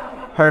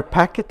 her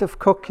packet of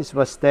cookies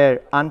was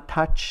there,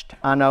 untouched,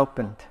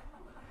 unopened.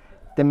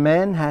 The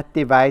man had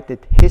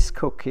divided his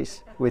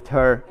cookies with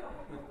her.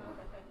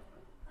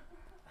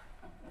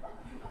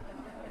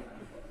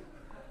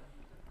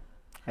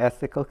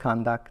 Ethical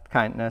conduct,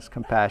 kindness,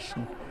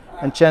 compassion,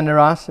 and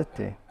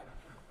generosity.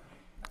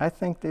 I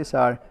think these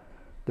are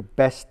the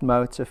best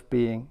modes of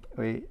being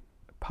we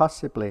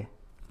possibly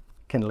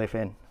can live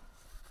in.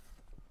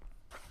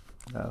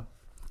 So,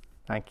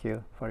 thank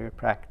you for your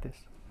practice.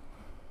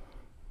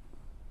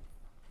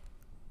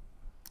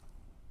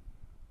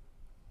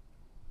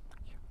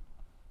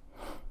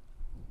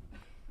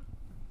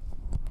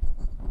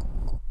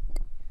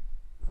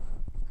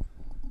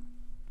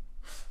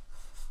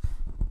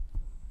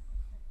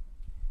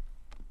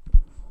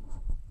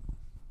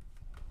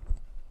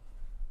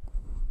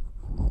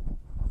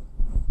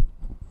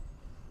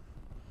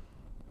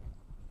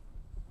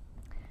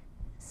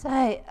 So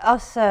I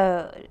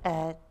also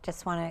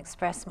just want to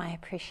express my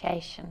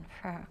appreciation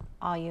for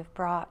all you've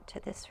brought to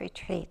this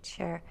retreat.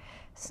 Your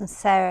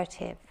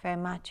sincerity, very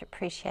much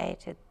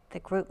appreciated the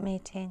group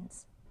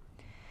meetings.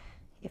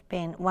 You've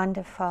been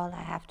wonderful.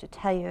 I have to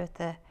tell you,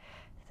 the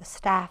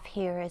staff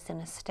here is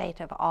in a state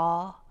of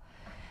awe,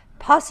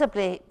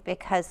 possibly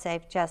because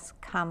they've just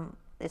come,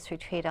 this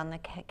retreat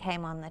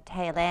came on the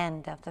tail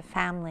end of the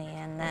family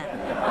and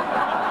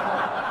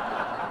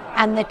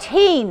the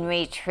teen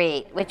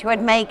retreat, which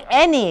would make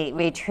any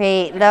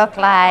retreat look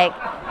like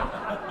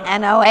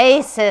an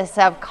oasis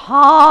of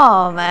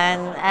calm.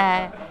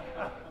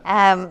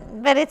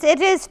 But it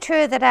is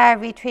true that our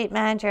retreat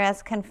manager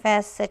has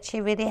confessed that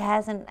she really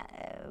hasn't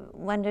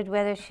wondered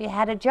whether she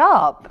had a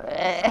job.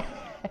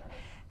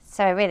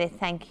 So I really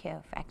thank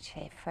you,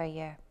 actually, for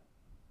your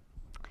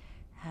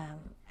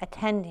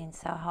attending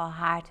so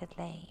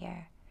wholeheartedly,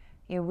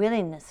 your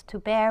willingness to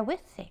bear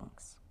with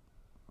things.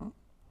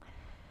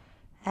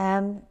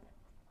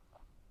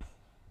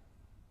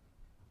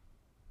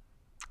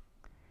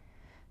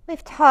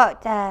 We've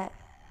talked a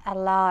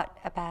lot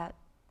about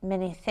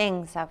many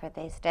things over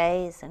these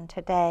days and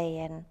today,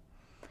 and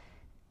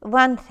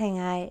one thing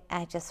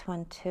I just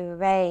want to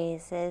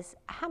raise is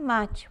how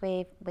much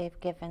we've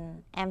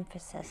given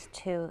emphasis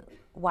to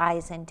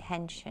wise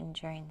intention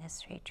during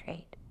this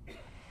retreat,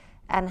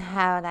 and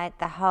how like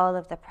the whole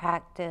of the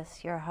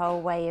practice, your whole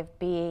way of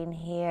being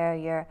here,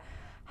 your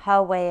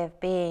whole way of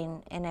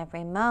being in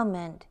every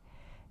moment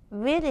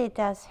really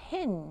does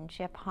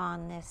hinge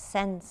upon this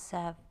sense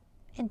of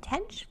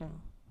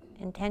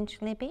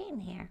intentionally being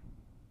here,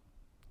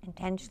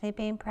 intentionally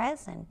being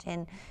present,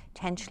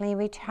 intentionally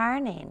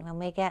returning when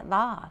we get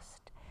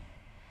lost.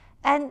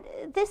 And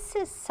this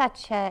is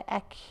such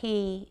a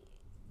key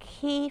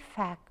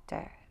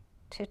factor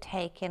to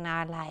take in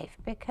our life,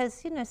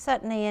 because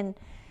certainly in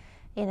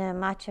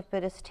much of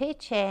Buddhist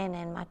teaching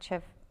and much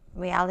of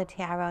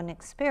reality, our own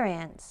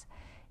experience,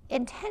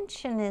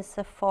 intention is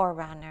the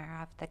forerunner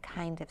of the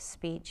kind of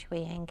speech we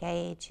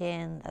engage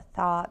in, the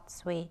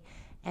thoughts we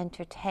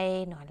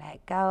entertain or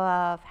let go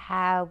of,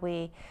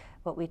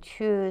 what we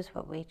choose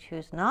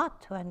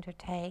not to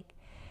undertake.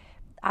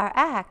 Our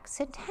acts,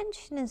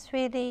 intention is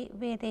really,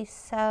 really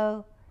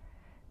so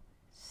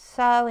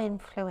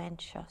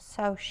influential,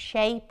 so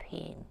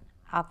shaping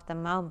of the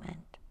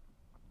moment.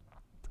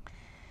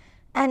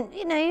 And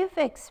you've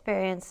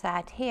experienced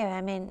that here.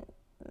 I mean,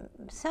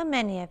 so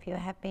many of you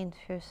have been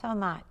through so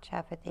much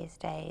over these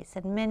days,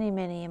 and many,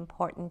 many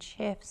important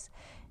shifts,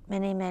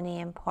 many, many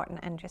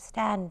important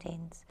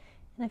understandings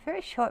in a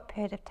very short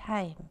period of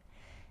time.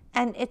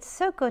 And it's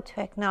so good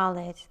to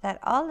acknowledge that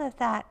all of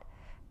that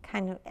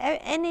kind of,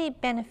 any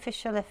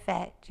beneficial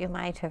effect you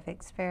might have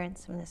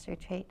experienced from this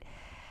retreat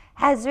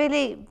has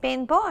really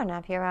been born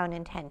of your own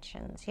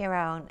intentions, your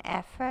own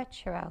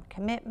effort, your own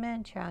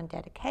commitment, your own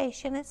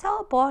dedication. It's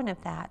all born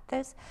of that.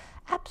 There's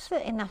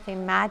absolutely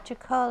nothing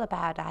magical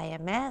about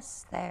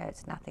IMS.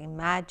 There's nothing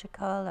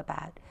magical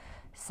about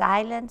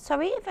silence,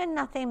 or even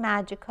nothing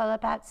magical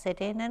about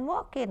sitting and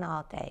walking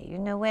all day.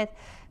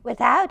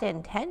 Without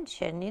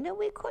intention,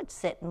 we could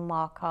sit and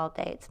walk all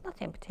day. It's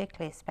nothing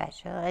particularly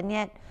special, and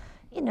yet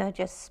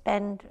just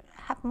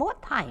have more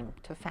time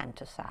to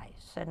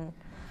fantasize and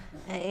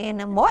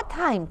more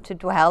time to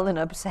dwell and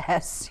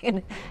obsess.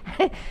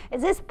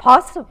 Is this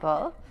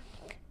possible?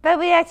 But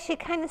we actually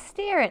kind of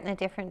steer it in a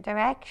different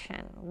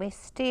direction. We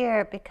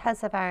steer,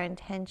 because of our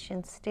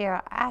intention,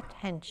 steer our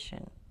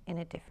attention in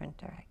a different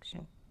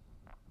direction.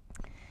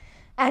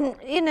 And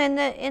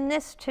in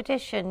this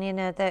tradition,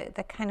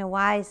 the kind of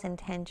wise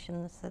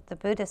intentions that the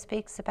Buddha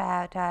speaks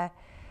about are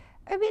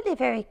really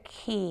very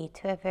key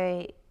to a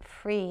very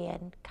free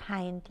and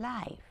kind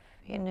life.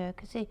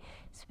 Because he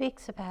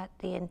speaks about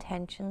the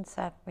intentions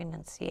of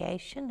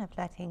renunciation, of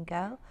letting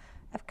go,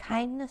 of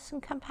kindness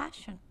and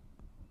compassion.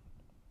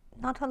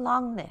 Not a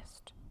long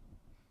list,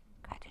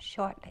 quite a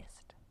short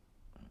list.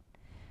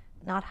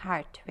 Not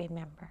hard to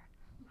remember,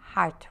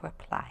 hard to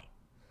apply,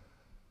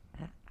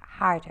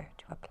 harder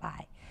to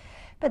apply.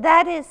 But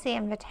that is the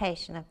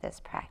invitation of this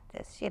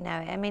practice.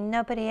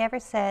 Nobody ever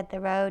said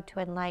the road to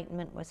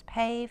enlightenment was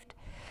paved.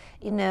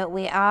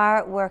 We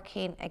are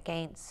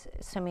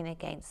swimming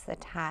against the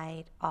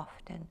tide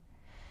often.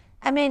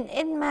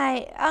 In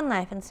my own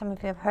life, and some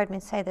of you have heard me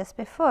say this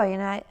before,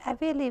 I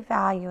really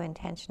value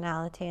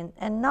intentionality,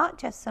 and not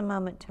just the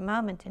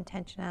moment-to-moment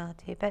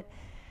intentionality, but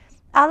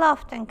I'll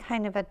often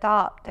kind of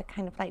adopt a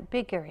kind of like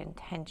bigger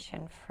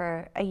intention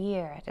for a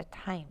year at a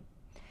time.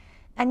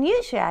 And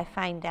usually I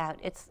find out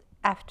it's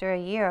after a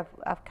year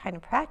of kind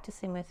of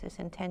practicing with this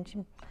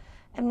intention,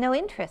 I have no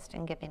interest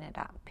in giving it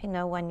up.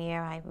 1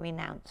 year I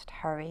renounced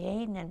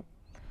hurrying, and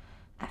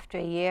after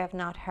a year of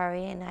not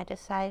hurrying, I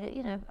decided,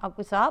 it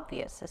was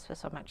obvious this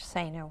was a much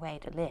saner way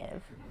to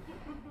live.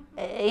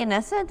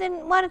 So I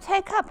didn't want to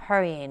take up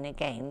hurrying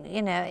again.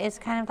 It's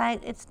kind of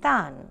like, it's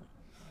done.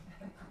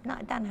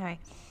 Not done hurrying.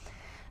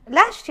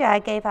 Last year I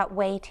gave up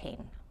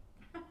waiting.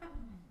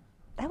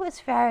 That was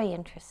very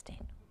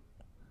interesting,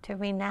 to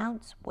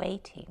renounce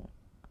waiting.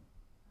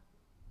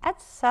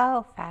 That's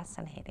so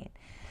fascinating.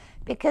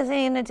 Because,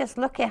 just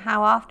look at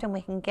how often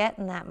we can get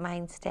in that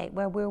mind state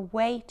where we're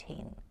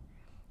waiting.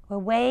 We're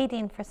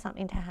waiting for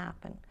something to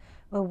happen.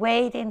 We're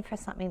waiting for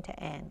something to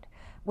end.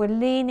 We're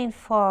leaning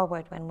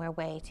forward when we're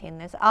waiting.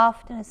 There's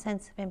often a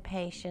sense of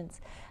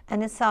impatience,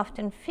 and it's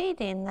often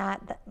feeding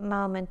that the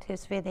moment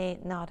is really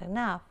not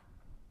enough.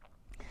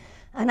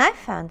 And I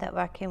found that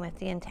working with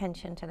the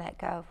intention to let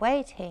go of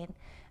waiting,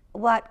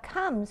 what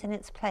comes in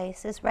its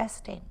place is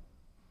resting.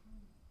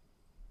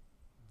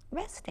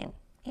 Resting,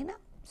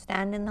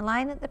 stand in the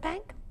line at the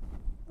bank,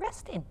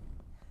 resting.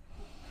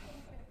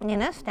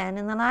 Stand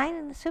in the line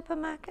in the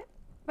supermarket,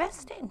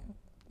 resting.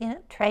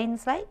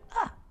 Train's late,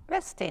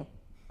 resting.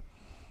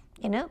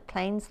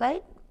 Plane's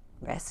late,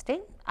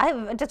 resting.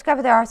 I've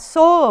discovered there are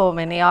so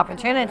many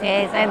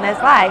opportunities in this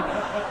life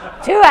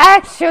to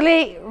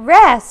actually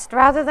rest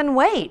rather than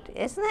wait.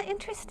 Isn't that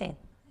interesting?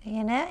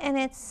 And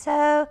it's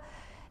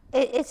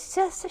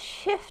just a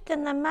shift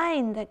in the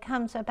mind that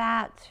comes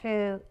about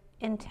through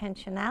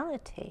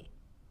intentionality.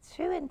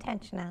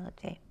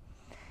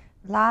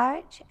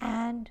 Large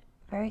and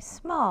very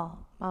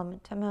small,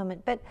 moment to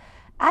moment. But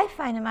I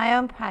find in my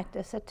own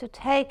practice that to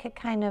take a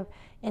kind of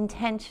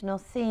intentional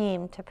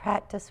theme to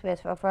practice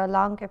with over a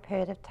longer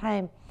period of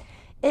time,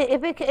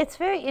 it's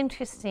very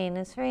interesting,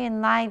 it's very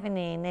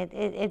enlivening,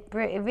 it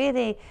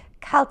really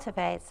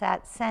cultivates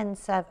that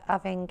sense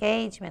of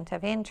engagement,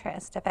 of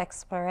interest, of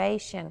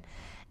exploration.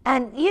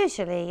 And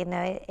usually,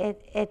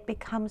 it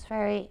becomes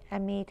very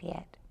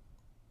immediate.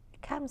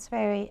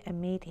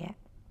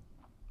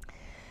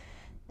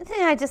 The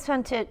thing I just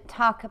want to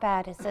talk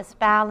about is this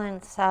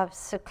balance of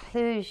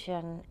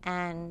seclusion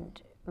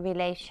and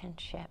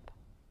relationship.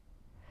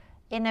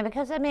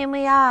 Because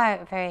we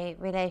are very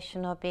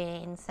relational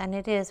beings, and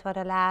it is what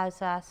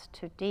allows us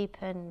to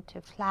deepen, to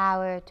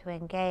flower, to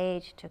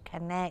engage, to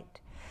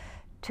connect,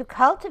 to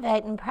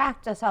cultivate and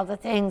practice all the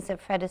things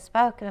that Fred has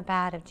spoken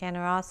about, of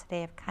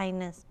generosity, of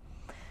kindness.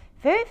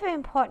 Very, very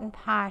important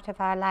part of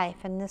our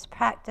life, and this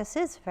practice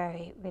is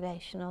very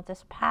relational,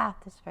 this path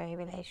is very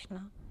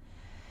relational.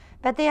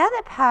 But the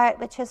other part,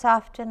 which is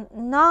often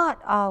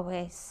not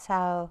always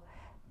so,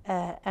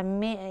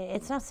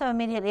 it's not so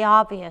immediately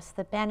obvious,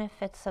 the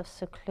benefits of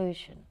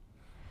seclusion,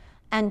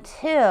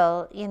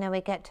 until,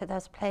 we get to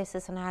those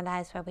places in our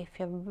lives where we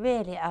feel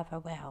really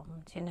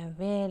overwhelmed,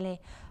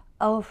 really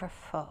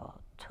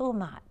overfull, too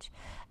much.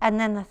 And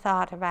then the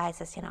thought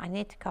arises, I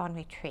need to go on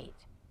retreat.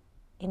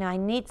 I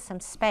need some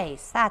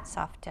space. That's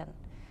often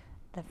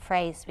the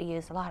phrase we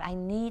use a lot. I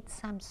need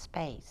some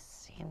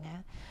space,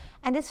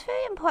 And it's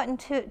very important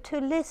to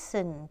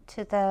listen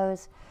to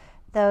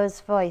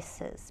those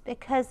voices,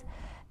 because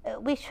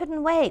we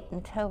shouldn't wait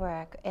until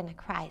we're in a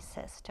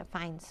crisis to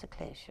find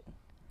seclusion.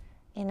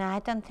 I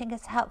don't think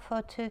it's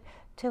helpful to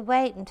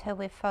wait until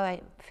we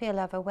feel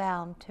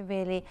overwhelmed to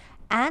really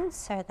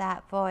answer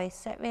that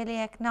voice that really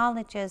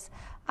acknowledges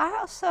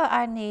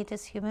our need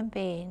as human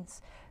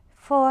beings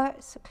for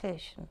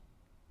seclusion,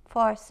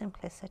 for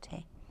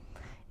simplicity.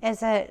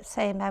 As a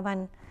saying by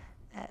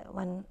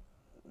one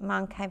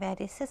monk I read,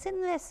 he says,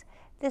 in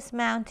this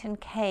mountain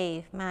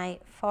cave, my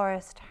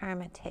forest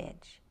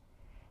hermitage,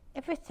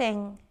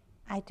 everything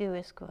I do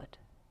is good.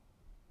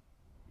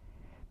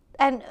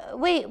 And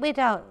we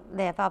don't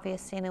live,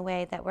 obviously, in a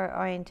way that we're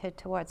oriented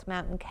towards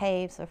mountain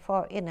caves or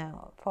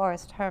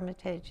forest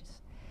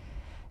hermitages.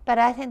 But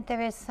I think there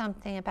is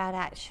something about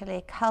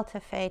actually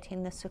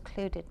cultivating the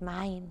secluded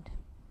mind.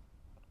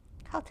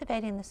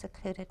 Cultivating the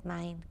secluded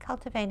mind,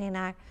 cultivating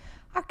our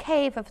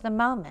cave of the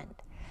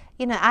moment.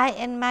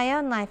 In my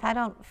own life, I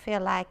don't feel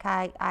like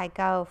I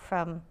go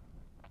from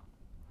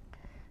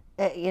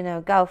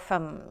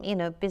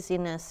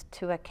busyness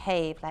to a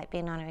cave, like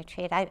being on a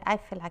retreat. I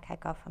feel like I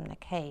go from the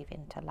cave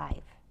into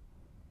life.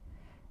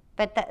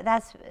 But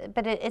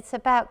it's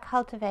about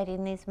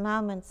cultivating these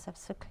moments of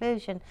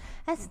seclusion.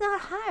 And it's not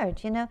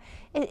hard,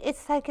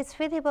 It's like it's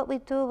really what we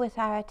do with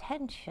our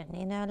attention,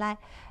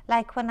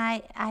 Like when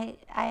I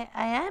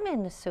am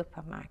in the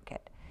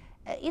supermarket.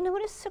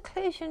 What does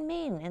seclusion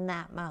mean in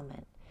that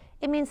moment?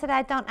 It means that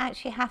I don't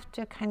actually have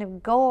to kind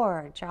of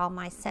gorge all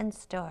my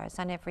sense doors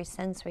on every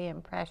sensory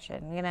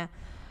impression,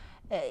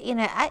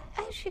 I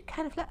actually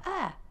kind of like,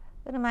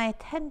 what am I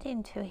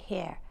attending to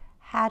here?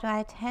 How do I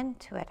attend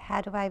to it? How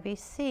do I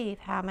receive?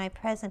 How am I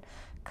present?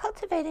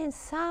 Cultivating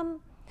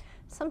some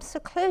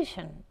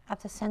seclusion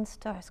of the sense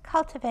doors,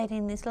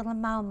 cultivating these little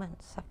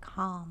moments of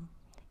calm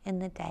in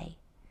the day.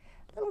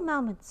 Little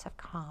moments of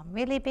calm,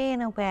 really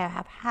being aware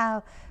of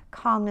how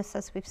calmness,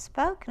 as we've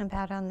spoken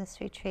about on this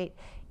retreat,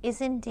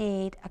 is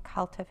indeed a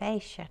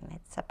cultivation.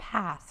 It's a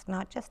path,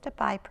 not just a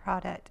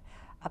byproduct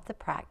of the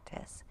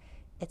practice.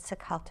 It's a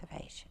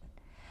cultivation.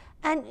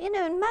 And,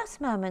 in most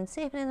moments,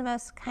 even in the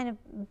most kind of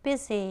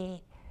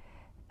busy,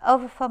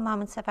 overfull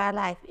moments of our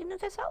life,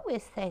 there's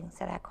always things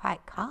that are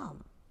quite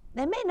calm.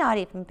 They may not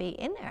even be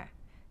inner,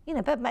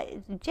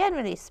 but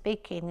generally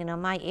speaking,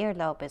 my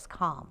earlobe is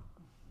calm.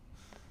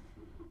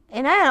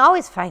 And I can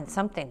always find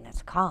something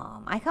that's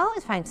calm. I can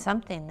always find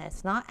something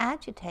that's not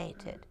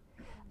agitated.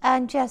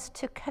 And just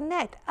to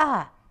connect,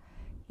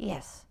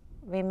 yes,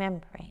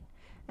 remembering.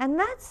 And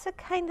that's a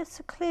kind of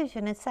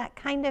seclusion. It's that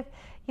kind of,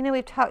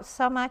 we've talked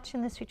so much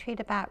in this retreat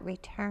about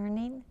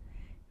returning.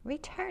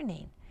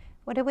 Returning.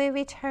 What are we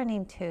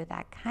returning to?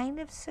 That kind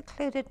of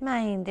secluded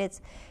mind.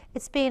 It's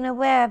being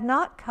aware of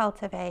not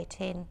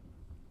cultivating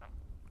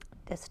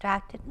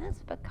distractedness,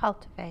 but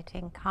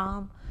cultivating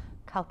calm,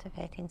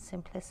 cultivating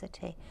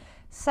simplicity.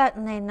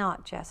 Certainly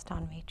not just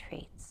on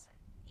retreats,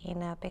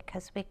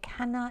 because we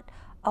cannot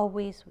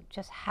always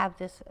just have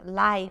this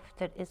life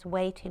that is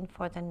waiting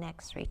for the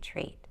next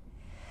retreat.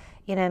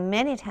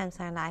 Many times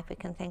in our life we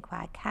can think,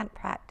 well, I can't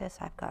practice,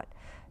 I've got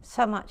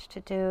so much to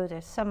do,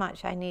 there's so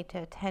much I need to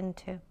attend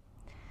to.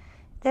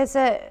 There's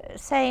a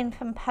saying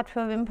from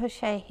Padre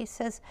Rinpoche. He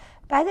says,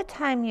 by the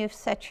time you've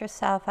set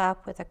yourself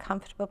up with a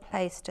comfortable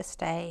place to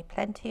stay,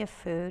 plenty of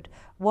food,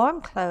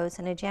 warm clothes,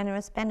 and a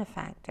generous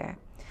benefactor,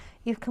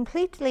 you've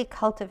completely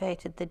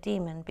cultivated the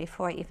demon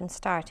before even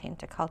starting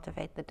to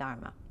cultivate the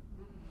Dharma.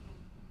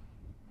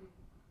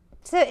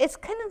 So it's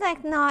kind of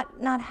like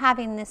not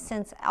having this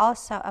sense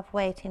also of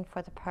waiting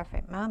for the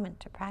perfect moment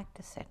to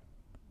practice it.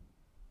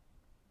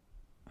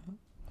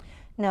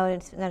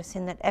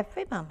 Noticing that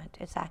every moment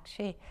is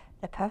actually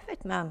the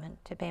perfect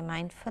moment to be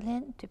mindful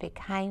in, to be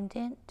kind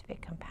in, to be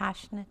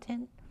compassionate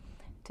in,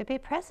 to be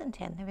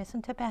present in. There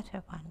isn't a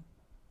better one.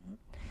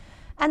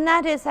 And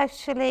that is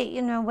actually,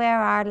 where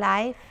our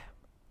life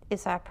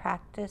is our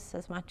practice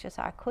as much as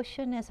our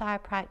cushion is our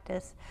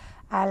practice.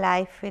 Our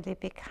life really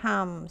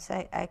becomes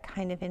a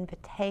kind of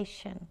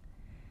invitation,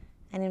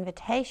 an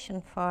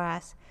invitation for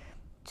us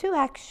to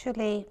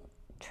actually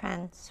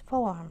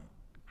transform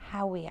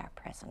how we are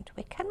present.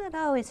 We cannot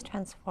always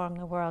transform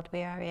the world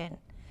we are in,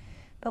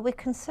 but we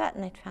can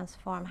certainly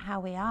transform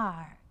how we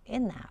are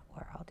in that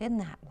world, in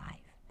that life.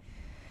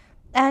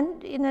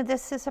 And,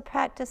 this is a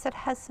practice that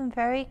has some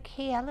very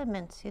key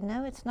elements,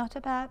 It's not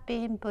about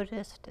being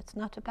Buddhist. It's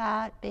not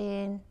about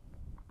being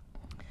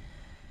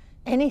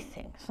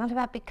anything. It's not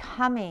about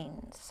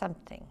becoming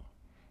something.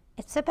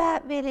 It's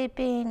about really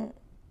being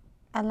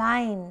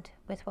aligned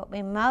with what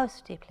we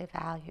most deeply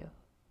value,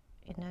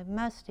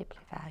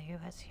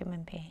 as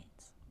human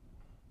beings.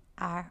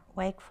 Our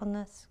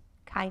wakefulness,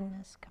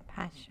 kindness,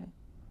 compassion.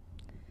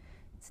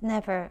 It's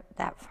never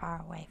that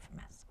far away from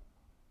us.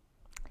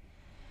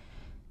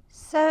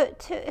 So,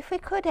 if we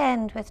could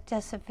end with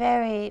just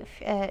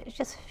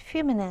just a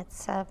few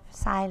minutes of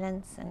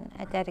silence and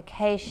a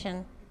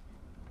dedication.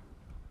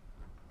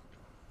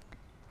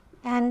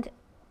 And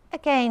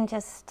again,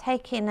 just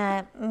taking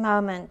a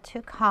moment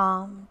to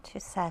calm, to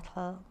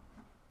settle.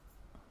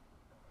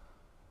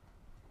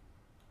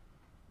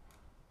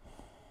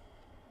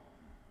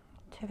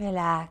 To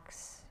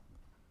relax,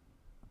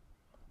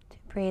 to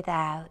breathe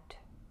out,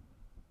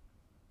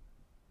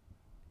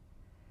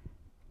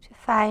 to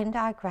find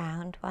our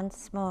ground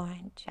once more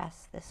in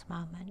just this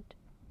moment.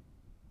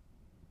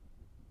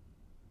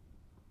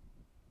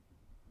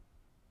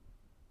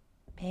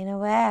 Being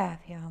aware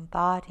of your own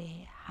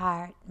body,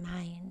 heart,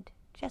 mind,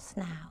 just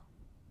now,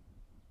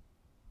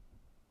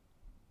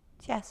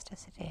 just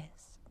as it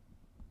is.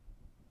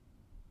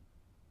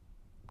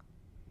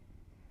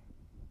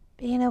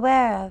 Being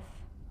aware of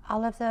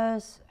all of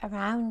those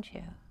around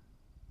you,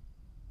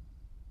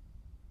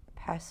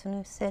 person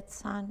who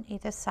sits on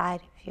either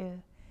side of you,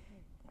 in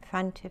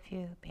front of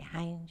you,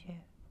 behind you.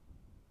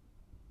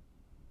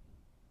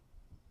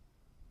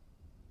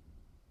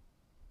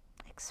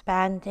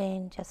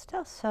 Expanding just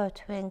also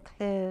to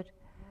include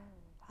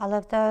all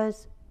of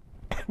those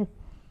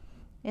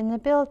in the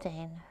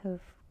building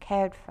who've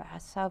cared for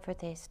us over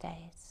these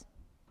days.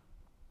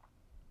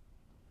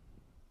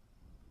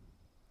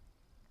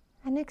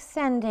 And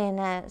extending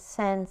a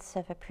sense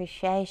of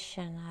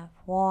appreciation, of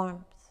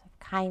warmth, of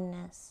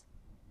kindness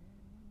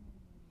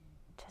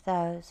to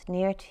those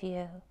near to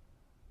you,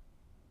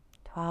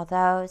 to all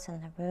those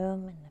in the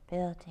room, in the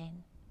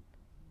building.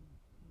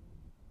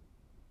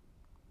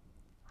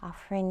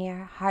 Offering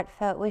your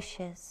heartfelt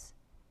wishes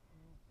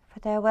for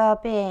their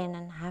well-being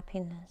and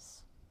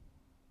happiness.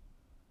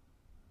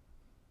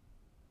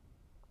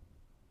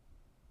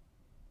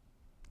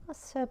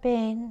 Also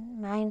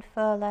being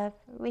mindful of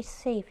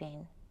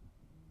receiving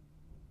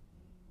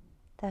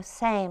those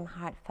same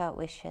heartfelt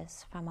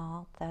wishes from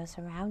all those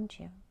around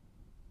you.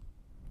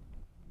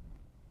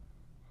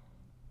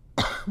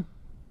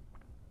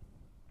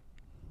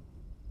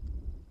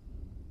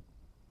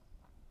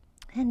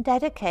 And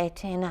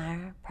dedicating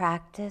our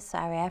practice,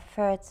 our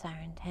efforts, our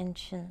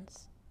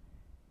intentions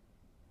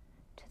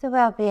to the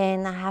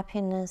well-being, the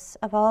happiness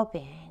of all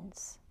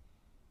beings,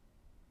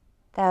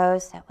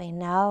 those that we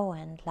know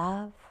and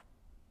love,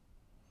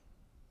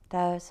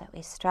 those that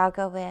we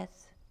struggle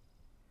with,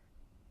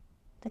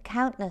 the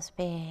countless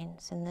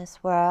beings in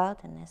this world,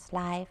 in this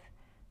life,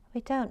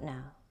 we don't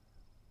know.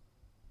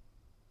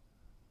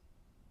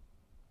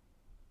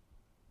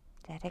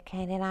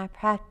 Dedicating our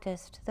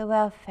practice to the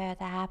welfare,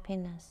 the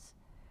happiness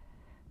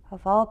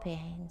of all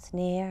beings,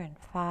 near and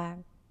far.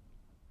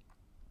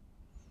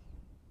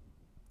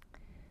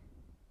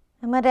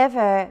 And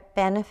whatever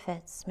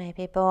benefits may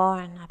be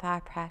born of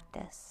our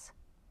practice,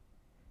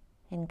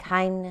 in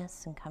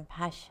kindness and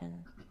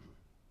compassion,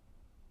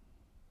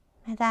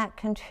 may that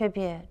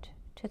contribute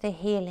to the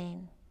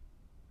healing,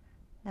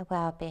 the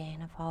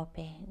well-being of all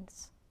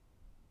beings.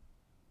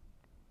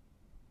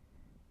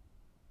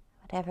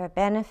 Whatever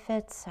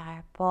benefits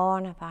are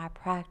born of our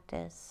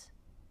practice,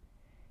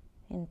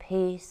 in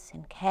peace,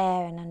 in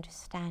care and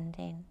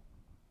understanding,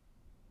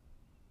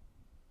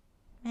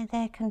 may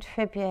they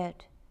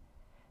contribute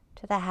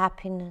to the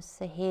happiness,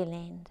 the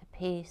healing, the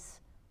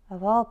peace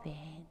of all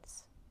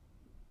beings.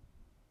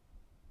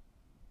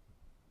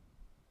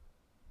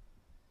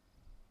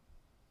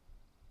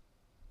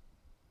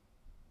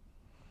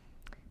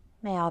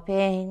 May all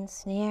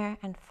beings, near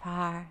and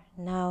far,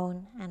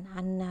 known and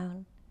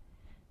unknown,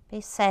 be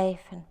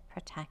safe and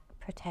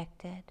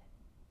protected.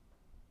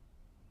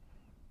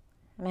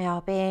 May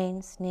all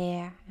beings,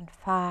 near and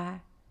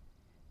far,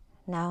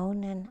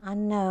 known and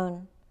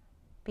unknown,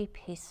 be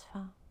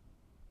peaceful.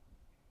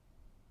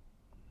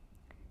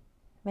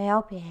 May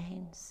all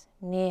beings,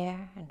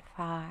 near and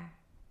far,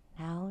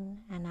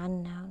 known and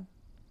unknown,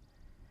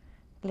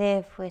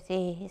 live with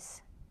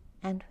ease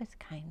and with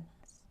kindness.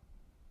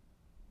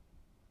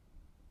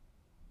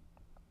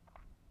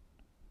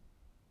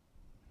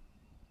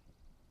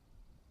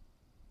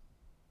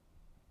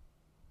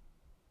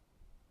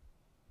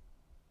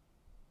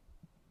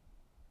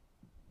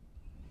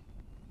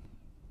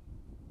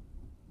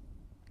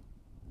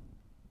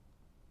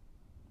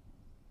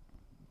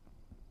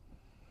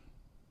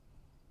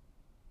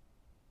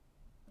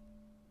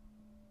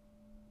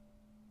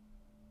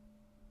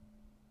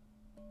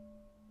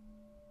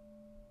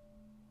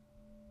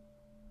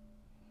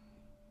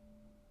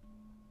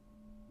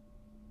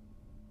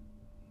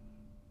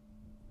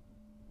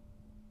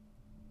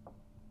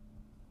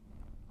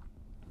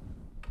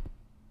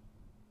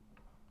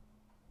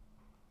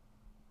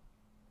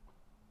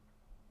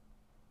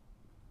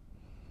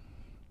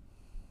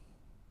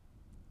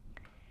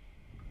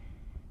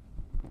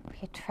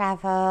 You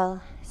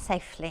travel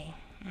safely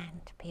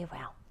and be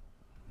well.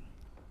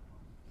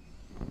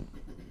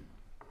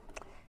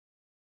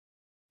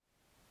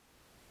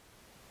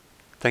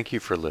 Thank you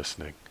for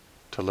listening.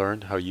 To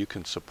learn how you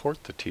can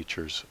support the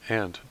teachers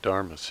and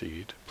Dharma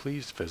Seed,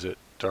 please visit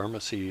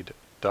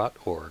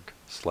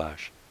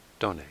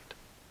dharmaseed.org/donate.